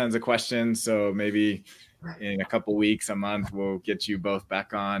still tons of questions, so maybe in a couple weeks, a month, we'll get you both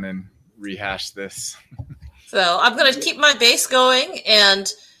back on and rehash this. So I'm going to keep my base going,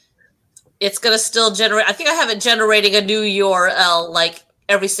 and it's going to still generate. I think I have it generating a new URL like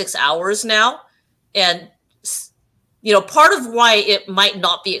every 6 hours now. And, part of why it might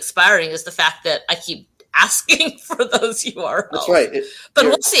not be expiring is the fact that I keep asking for those URLs. That's right. But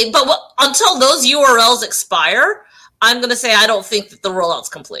we'll see. But until those URLs expire, I'm going to say I don't think that the rollout's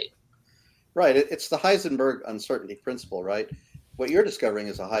complete. Right. It's the Heisenberg uncertainty principle, right? What you're discovering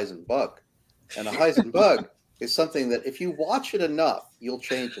is a Heisenbug. And a Heisenbug is something that if you watch it enough, you'll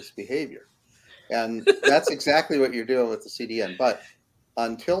change its behavior. And that's exactly what you're doing with the CDN. But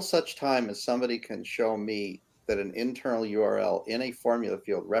until such time as somebody can show me that an internal URL in a formula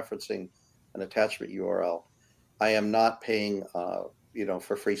field referencing an attachment URL, I am not paying,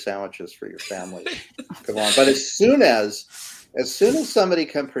 for free sandwiches for your family. Come on. But as soon as somebody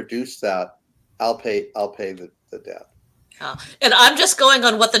can produce that, I'll pay the debt. And I'm just going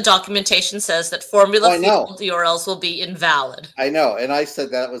on what the documentation says, that formula field URLs will be invalid. I know. And I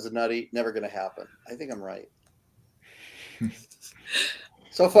said that was never going to happen. I think I'm right.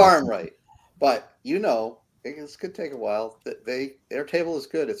 So far, I'm right. But, this could take a while. Airtable is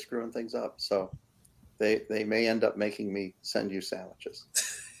good at screwing things up. So they may end up making me send you sandwiches,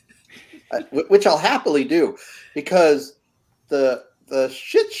 which I'll happily do, because the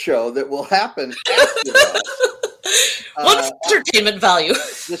shit show that will happen after that. What's entertainment value?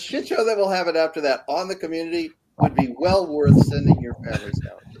 The shit show that will happen after that on the community would be well worth sending your family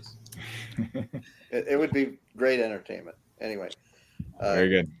sandwiches. It would be great entertainment. Anyway. Very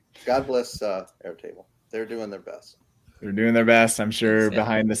good. God bless Airtable. They're doing their best. They're doing their best. I'm sure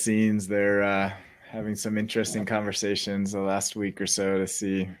behind the scenes they're having some interesting conversations the last week or so to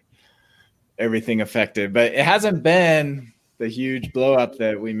see everything affected. But it hasn't been the huge blow up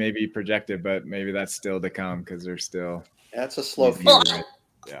that we maybe projected, but maybe that's still to come because they're still. That's a slow feed. Well,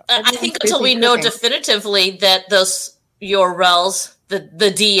 I think until we know definitively that those URLs, the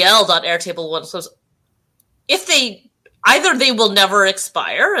DL.airtable ones, if either they will never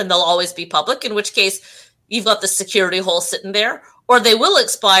expire and they'll always be public, in which case you've got the security hole sitting there, or they will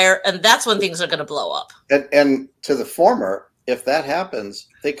expire and that's when things are going to blow up. And to the former, if that happens,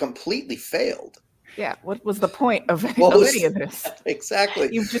 they completely failed. Yeah, what was the point of any of this? Exactly.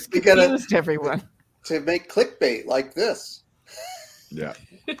 You've just confused everyone. To make clickbait like this. Yeah.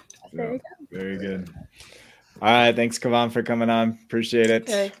 Very good. All right. Thanks, Kavan, for coming on. Appreciate it.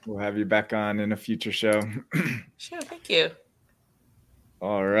 Okay. We'll have you back on in a future show. Sure. Thank you.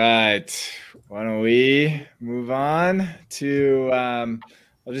 All right. Why don't we move on to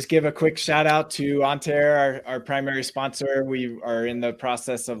I'll just give a quick shout out to Ontair, our primary sponsor. We are in the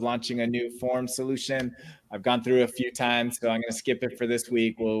process of launching a new form solution. I've gone through a few times, so I'm going to skip it for this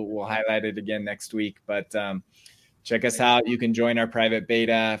week. We'll highlight it again next week. But check us out. You can join our private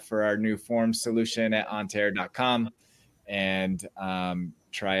beta for our new form solution at ontair.com and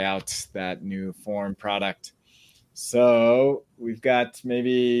try out that new form product. So we've got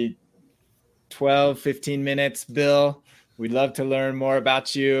maybe 12, 15 minutes, Bill. We'd love to learn more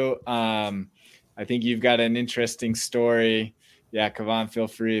about you. I think you've got an interesting story. Yeah, Kavan, feel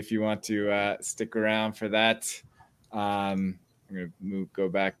free if you want to stick around for that. I'm going to go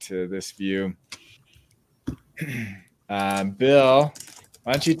back to this view. Bill,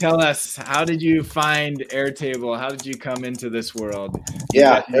 why don't you tell us, how did you find Airtable? How did you come into this world?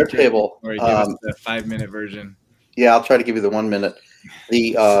 Yeah, Airtable. Or give us the 5-minute version. Yeah, I'll try to give you the 1 minute.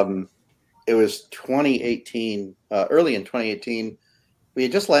 It was 2018, early in 2018. We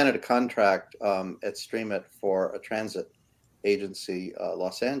had just landed a contract at Streamit for a transit agency,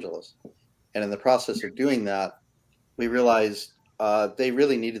 Los Angeles. And in the process of doing that, we realized they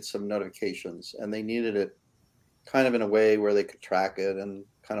really needed some notifications, and they needed it kind of in a way where they could track it and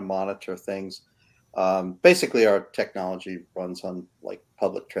kind of monitor things. Basically, our technology runs on like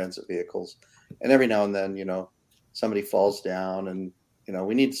public transit vehicles. And every now and then, somebody falls down and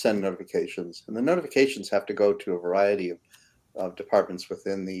we need to send notifications, and the notifications have to go to a variety of departments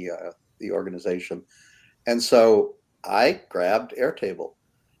within the organization. And so I grabbed Airtable,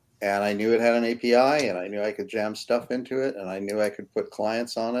 and I knew it had an API, and I knew I could jam stuff into it, and I knew I could put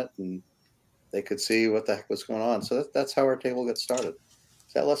clients on it, and they could see what the heck was going on. So that's how Airtable gets started.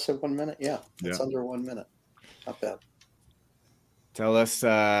 Is that less than 1 minute? Yeah, it's under 1 minute. Not bad. Tell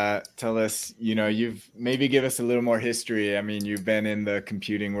us, you've maybe give us a little more history. I mean, you've been in the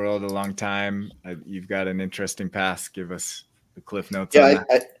computing world a long time. You've got an interesting past. Give us the cliff notes on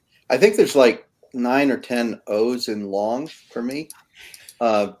that? I think there's like 9 or 10 O's in long for me,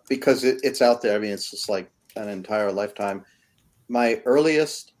 because it's out there. I mean, it's just like an entire lifetime. My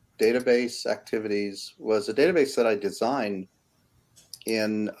earliest database activities was a database that I designed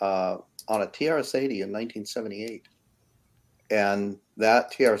on a TRS-80 in 1978. And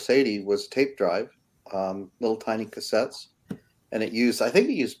that TRS-80 was tape drive, little tiny cassettes. And I think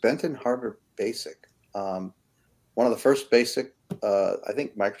it used Benton Harbor Basic. One of the first Basic, I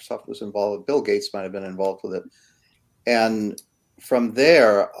think Microsoft was involved. Bill Gates might have been involved with it. And from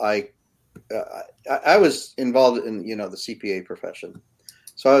there, I was involved in, the CPA profession.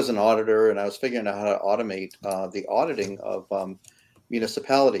 So I was an auditor, and I was figuring out how to automate the auditing of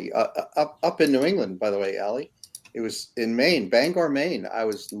municipality up in New England, by the way, Allie. It was in Maine, Bangor, Maine. I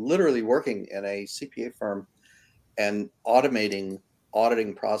was literally working in a CPA firm and automating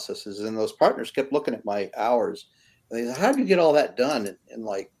auditing processes. And those partners kept looking at my hours. And they said, how do you get all that done in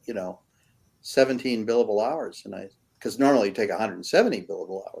 17 billable hours? And because normally you take 170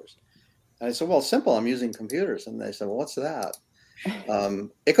 billable hours. And I said, well, simple. I'm using computers. And they said, well, what's that?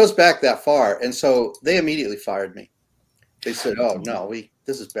 It goes back that far. And so they immediately fired me. They said, oh, no,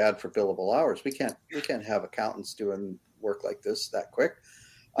 this is bad for billable hours. We can't have accountants doing work like this that quick.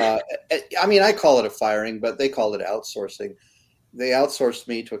 I mean, I call it a firing, but they called it outsourcing. They outsourced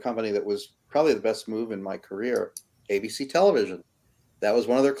me to a company that was probably the best move in my career, ABC Television. That was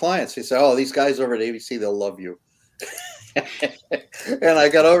one of their clients. They said, oh, these guys over at ABC, they'll love you. And I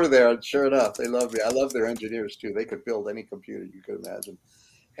got over there, and sure enough, they love me. I love their engineers, too. They could build any computer you could imagine.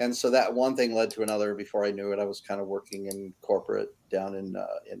 And so that one thing led to another. Before I knew it, I was kind of working in corporate down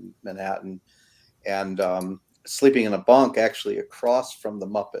in Manhattan, and sleeping in a bunk actually across from the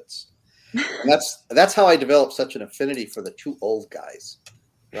Muppets. And that's how I developed such an affinity for the two old guys,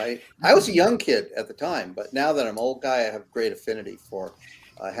 right? I was a young kid at the time, but now that I'm an old guy, I have great affinity for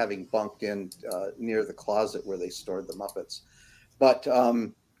having bunked in near the closet where they stored the Muppets. But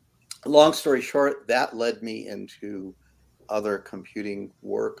long story short, that led me into other computing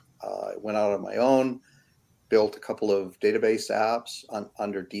work. I went out on my own, built a couple of database apps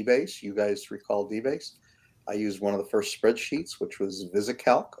under DBase. You guys recall DBase? I used one of the first spreadsheets, which was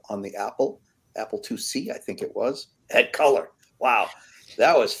VisiCalc on the Apple IIc, I think it was. Had color. Wow,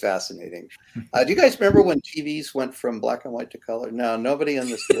 that was fascinating. Do you guys remember when TVs went from black and white to color? No, nobody on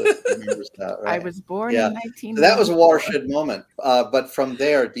this list remembers that, right? I was born in 1994. So that was a watershed moment. But from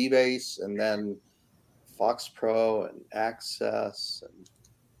there, DBase, and then Fox Pro and Access and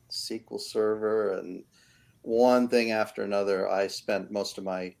SQL Server, and one thing after another. I spent most of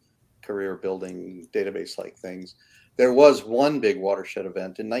my career building database-like things. There was one big watershed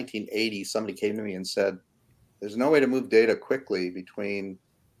event in 1980. Somebody came to me and said, there's no way to move data quickly between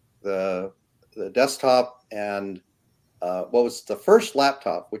the desktop and what was the first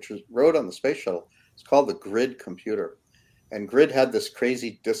laptop, which was rode on the space shuttle. It's called the Grid computer. And Grid had this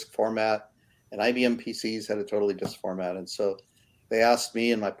crazy disk format, and IBM PCs had a totally disk format. And so they asked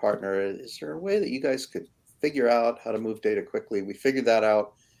me and my partner, is there a way that you guys could figure out how to move data quickly? We figured that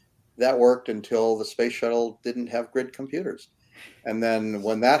out. That worked until the space shuttle didn't have Grid computers. And then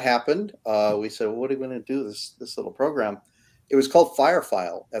when that happened, we said, well, what are we going to do this little program? It was called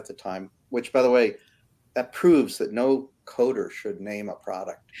Firefile at the time, which, by the way, that proves that no coder should name a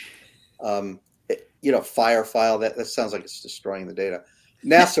product. Firefile, that sounds like it's destroying the data.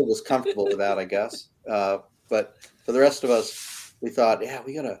 NASA was comfortable with that, I guess. But for the rest of us, we thought, yeah,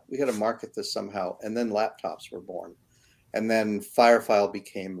 we gotta market this somehow. And then laptops were born. And then Firefile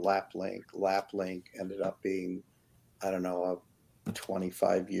became LapLink. LapLink ended up being, I don't know, a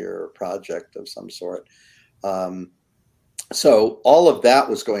 25-year project of some sort. So all of that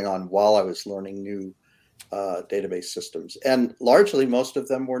was going on while I was learning new database systems. And largely, most of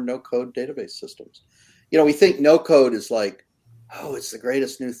them were no-code database systems. We think no-code is like, oh, it's the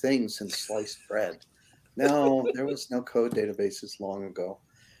greatest new thing since sliced bread. No, there was no-code databases long ago.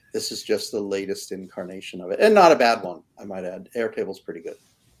 This is just the latest incarnation of it. And not a bad one, I might add. Airtable's pretty good.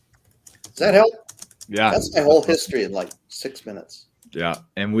 Does that help? Yeah. That's my whole history in like 6 minutes. Yeah.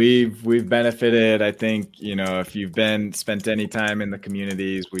 And we've benefited, I think, if you've spent any time in the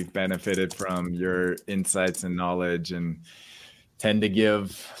communities, we've benefited from your insights and knowledge, and tend to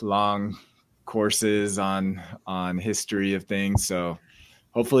give long courses on history of things. So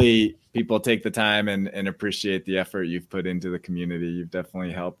hopefully people take the time and appreciate the effort you've put into the community. You've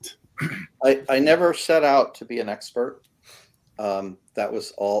definitely helped. I never set out to be an expert. That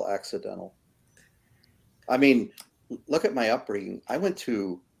was all accidental. I mean, look at my upbringing. I went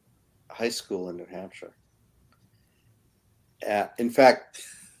to high school in New Hampshire. In fact,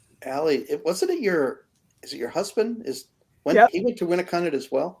 Allie, is it your husband? He went to Winnicott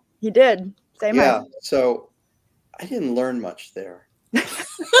as well. He did. Same. Yeah. So I didn't learn much there.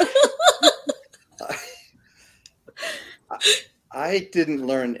 I didn't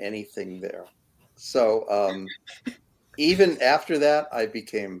learn anything there. So even after that, I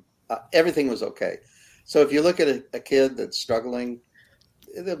became everything was okay. So if you look at a kid that's struggling,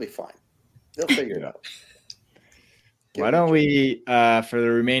 they'll be fine. They'll figure it out. Why don't we, for the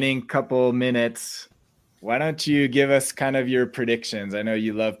remaining couple minutes, why don't you give us kind of your predictions? I know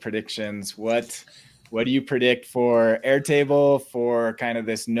you love predictions. What do you predict for Airtable, for kind of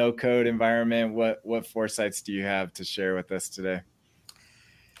this no-code environment? What foresights do you have to share with us today?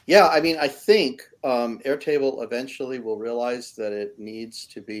 Yeah, I mean, I think Airtable eventually will realize that it needs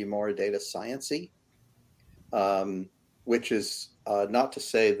to be more data science-y, which is not to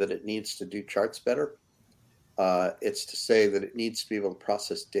say that it needs to do charts better. It's to say that it needs to be able to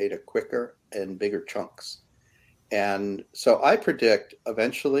process data quicker and bigger chunks. And so I predict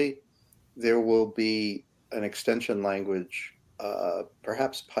eventually there will be an extension language,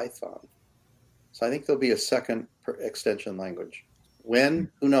 perhaps Python. So I think there'll be a second extension language. When?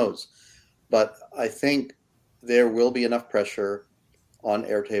 Who knows? But I think there will be enough pressure on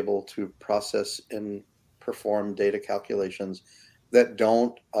Airtable to process and perform data calculations that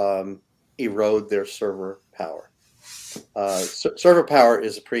don't erode their server power. Server power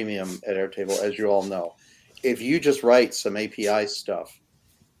is a premium at Airtable, as you all know. If you just write some API stuff,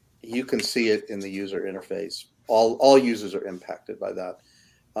 you can see it in the user interface. All users are impacted by that.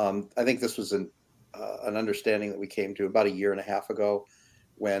 I think this was an understanding that we came to about a year and a half ago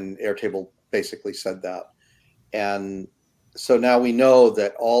when Airtable basically said that. And so now we know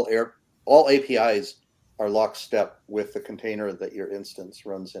that all APIs are lockstep with the container that your instance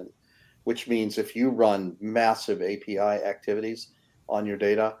runs in, which means if you run massive API activities on your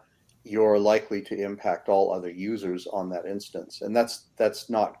data, you're likely to impact all other users on that instance. And that's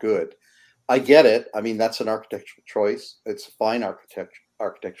not good. I get it. I mean, that's an architectural choice. It's a fine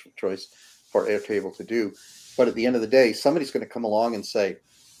architectural choice for Airtable to do. But at the end of the day, somebody's going to come along and say,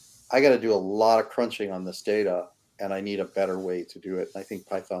 I got to do a lot of crunching on this data, and I need a better way to do it. And I think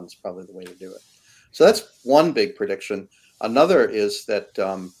Python's probably the way to do it. So that's one big prediction. Another is that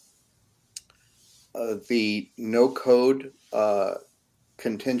the no-code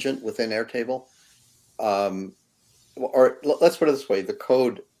contingent within Airtable, or let's put it this way, the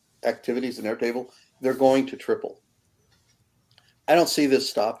code activities in Airtable, they're going to triple. I don't see this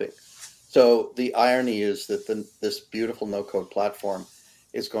stopping. So the irony is that this beautiful no-code platform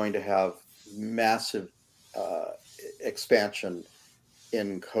is going to have massive expansion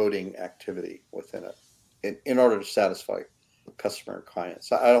in coding activity within it in order to satisfy customer and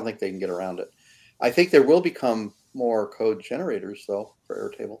clients. I don't think they can get around it. I think there will become more code generators, though, for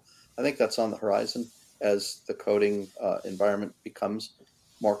Airtable. I think that's on the horizon as the coding environment becomes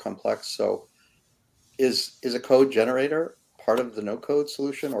more complex. So is a code generator part of the no-code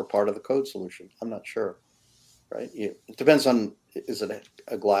solution or part of the code solution? I'm not sure, right? It depends on, is it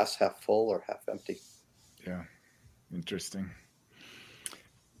a glass half full or half empty? Yeah, interesting.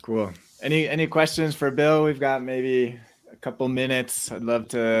 Cool. Any questions for Bill? We've got maybe a couple minutes. I'd love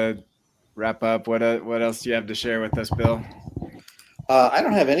to wrap up. What else do you have to share with us, Bill? I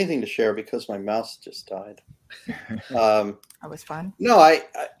don't have anything to share because my mouse just died. That was fun. No, I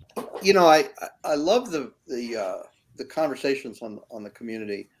love the conversations on the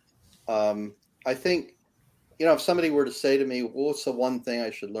community. I think, if somebody were to say to me, what's the one thing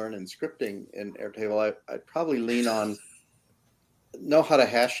I should learn in scripting in Airtable, I'd probably lean on know how to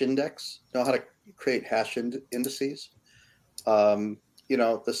hash index, know how to create hash indices.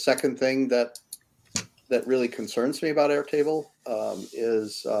 The second thing that really concerns me about Airtable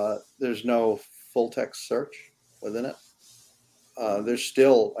is there's no full text search within it. There's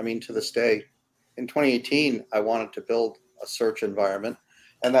still, to this day, in 2018, I wanted to build a search environment,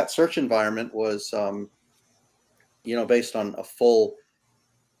 and that search environment was, based on a full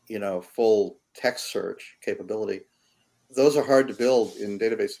text search capability. Those are hard to build in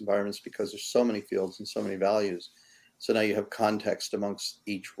database environments because there's so many fields and so many values. So now you have context amongst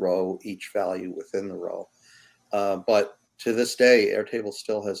each row, each value within the row. But to this day, Airtable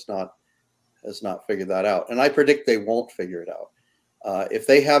still has not figured that out. And I predict they won't figure it out. If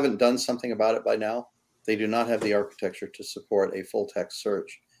they haven't done something about it by now, they do not have the architecture to support a full text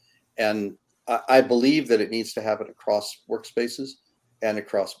search. And I believe that it needs to happen across workspaces and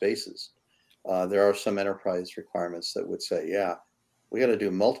across bases. There are some enterprise requirements that would say, we got to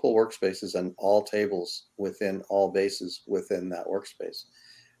do multiple workspaces and all tables within all bases within that workspace.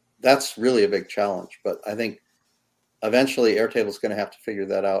 That's really a big challenge, but I think eventually Airtable is going to have to figure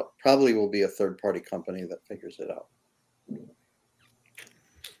that out. Probably will be a third-party company that figures it out.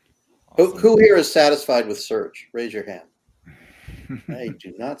 Awesome. Who here is satisfied with search? Raise your hand. I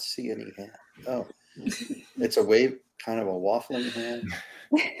do not see any hand. Oh, it's a wave, kind of a waffling hand.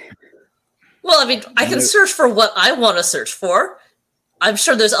 Well, I mean, I can search for what I want to search for. I'm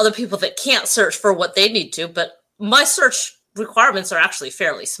sure there's other people that can't search for what they need to, but my search requirements are actually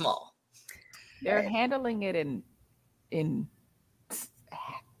fairly small. They're handling it in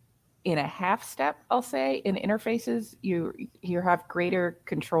a half step, I'll say. In interfaces, you have greater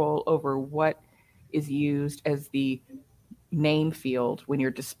control over what is used as the name field when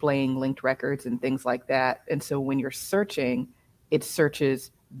you're displaying linked records and things like that. And so when you're searching, it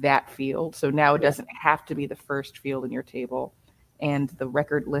searches that field. So now it doesn't have to be the first field in your table. And the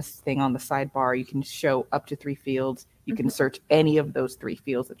record list thing on the sidebar, you can show up to 3 fields. You can search any of those 3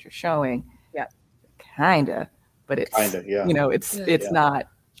 fields that you're showing. Yeah. Kinda, but it's it's not.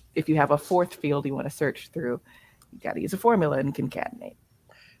 If you have a 4th field you want to search through, you got to use a formula and concatenate.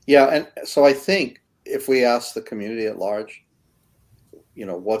 Yeah, and so I think if we ask the community at large,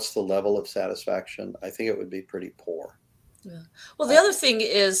 what's the level of satisfaction, I think it would be pretty poor. Yeah. Well, the other thing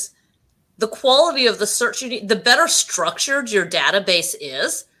is the quality of the search you need. The better structured your database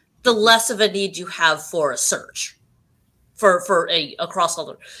is, the less of a need you have for a search for across all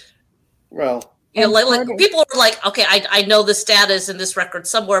the. Well, like people are like, okay, I know this data is in this record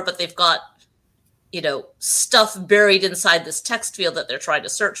somewhere, but they've got stuff buried inside this text field that they're trying to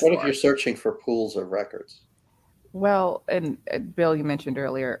search for. What if you're searching for pools of records? Well, and Bill, you mentioned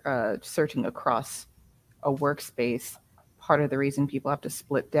earlier searching across a workspace. Part of the reason people have to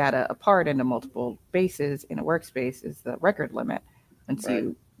split data apart into multiple bases in a workspace is the record limit. And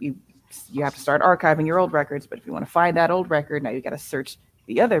so you have to start archiving your old records, but if you want to find that old record, now you got to search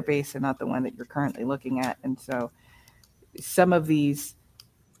the other base and not the one that you're currently looking at. And so some of these,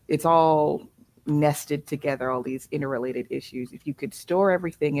 it's all nested together, all these interrelated issues. If you could store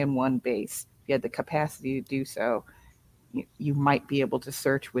everything in one base, if you had the capacity to do so, you might be able to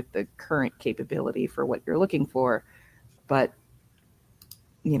search with the current capability for what you're looking for. But,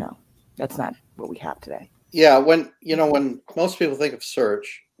 that's not what we have today. Yeah, when most people think of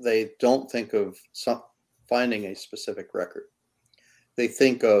search, they don't think of finding a specific record. They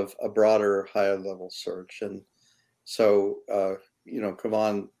think of a broader, higher level search. And so,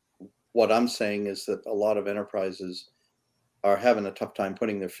 Kavan, what I'm saying is that a lot of enterprises are having a tough time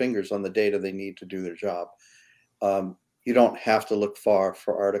putting their fingers on the data they need to do their job. You don't have to look far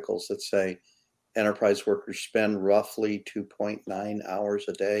for articles that say enterprise workers spend roughly 2.9 hours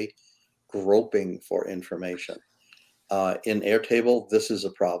a day groping for information. In Airtable, this is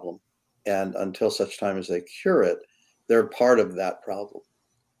a problem. And until such time as they cure it, they're part of that problem.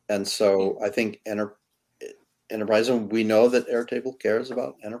 And so I think enterprise, and we know that Airtable cares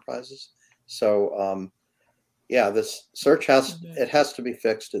about enterprises. So this search has to be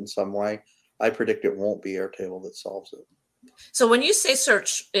fixed in some way. I predict it won't be Airtable that solves it. So when you say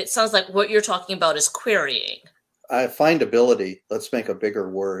search, it sounds like what you're talking about is querying. Findability, let's make a bigger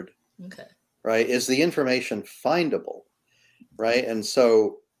word. Okay. Right? Is the information findable? Right? And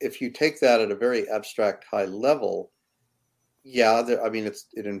so if you take that at a very abstract high level,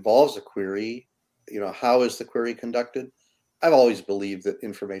 it involves a query. How is the query conducted? I've always believed that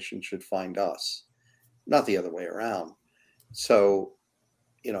information should find us, not the other way around. So,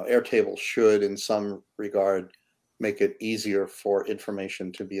 Airtable should, in some regard, make it easier for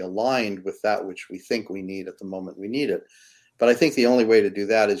information to be aligned with that which we think we need at the moment we need it. But I think the only way to do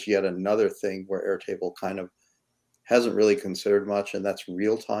that is yet another thing where Airtable kind of hasn't really considered much, and that's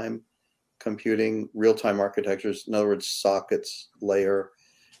real-time computing, real-time architectures. In other words, sockets layer.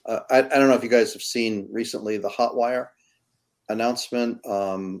 I don't know if you guys have seen recently the Hotwire announcement,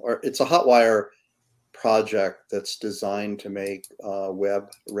 or it's a Hotwire project that's designed to make web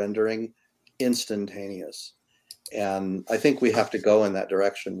rendering instantaneous. And I think we have to go in that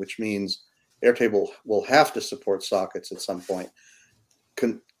direction, which means Airtable will have to support sockets at some point.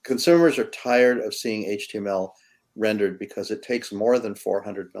 Consumers are tired of seeing HTML rendered because it takes more than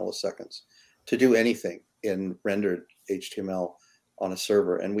 400 milliseconds to do anything in rendered HTML on a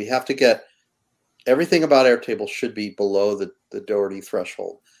server. And we have to get everything about Airtable should be below the Doherty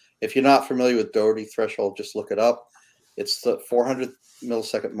threshold. If you're not familiar with Doherty threshold, just look it up. It's the 400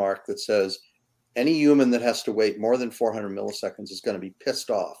 millisecond mark that says any human that has to wait more than 400 milliseconds is going to be pissed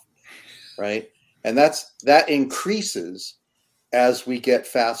off, right? And that increases as we get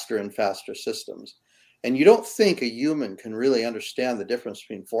faster and faster systems. And you don't think a human can really understand the difference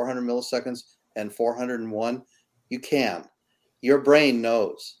between 400 milliseconds and 401? You can. Your brain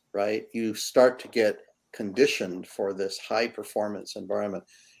knows, right? You start to get conditioned for this high performance environment.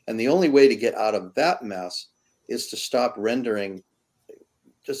 And the only way to get out of that mess is to stop rendering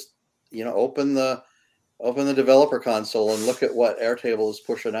just open the developer console and look at what Airtable is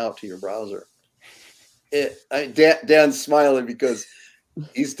pushing out to your browser. Dan's smiling because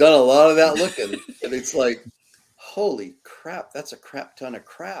he's done a lot of that looking, and it's like, holy crap, that's a crap ton of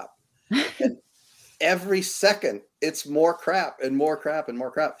crap. And every second, it's more crap and more crap and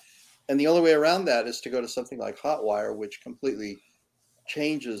more crap. And the only way around that is to go to something like Hotwire, which completely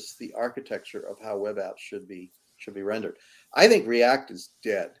changes the architecture of how web apps should be rendered. I think React is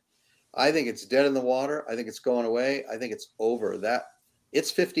dead. I think it's dead in the water. I think it's going away. I think it's over. That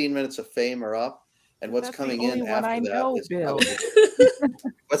it's 15 minutes of fame or up, and what's coming in after that is Bill.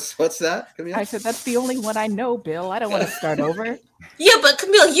 What's that, Camille? I said that's the only one I know, Bill. I don't want to start over. Yeah, but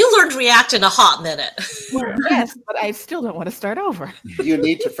Camille, you learned React in a hot minute. Well, yes, but I still don't want to start over. You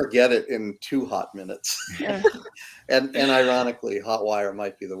need to forget it in 2 hot minutes. and ironically, Hotwire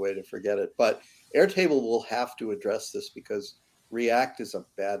might be the way to forget it. But Airtable will have to address this because React is a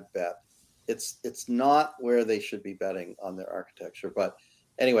bad bet. It's not where they should be betting on their architecture. But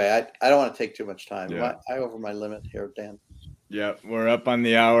anyway, I don't want to take too much time. Yeah. I over my limit here, Dan. Yeah, we're up on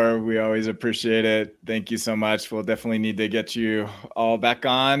the hour. We always appreciate it. Thank you so much. We'll definitely need to get you all back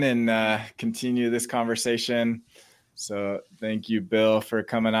on and continue this conversation. So thank you, Bill, for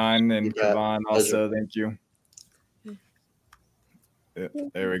coming on, and Kavan also. Thank you. Yeah,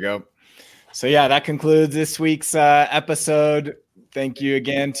 there we go. So yeah, that concludes this week's episode. Thank you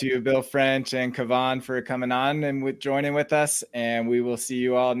again to Bill French and Kavan for coming on and joining with us. And we will see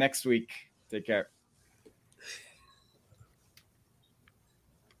you all next week. Take care.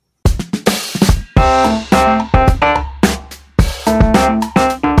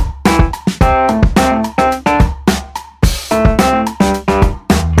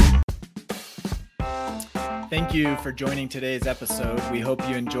 Thank you for joining today's episode. We hope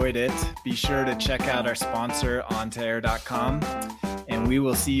you enjoyed it. Be sure to check out our sponsor, ontoair.com, and we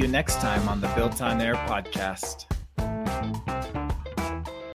will see you next time on the Built on Air podcast.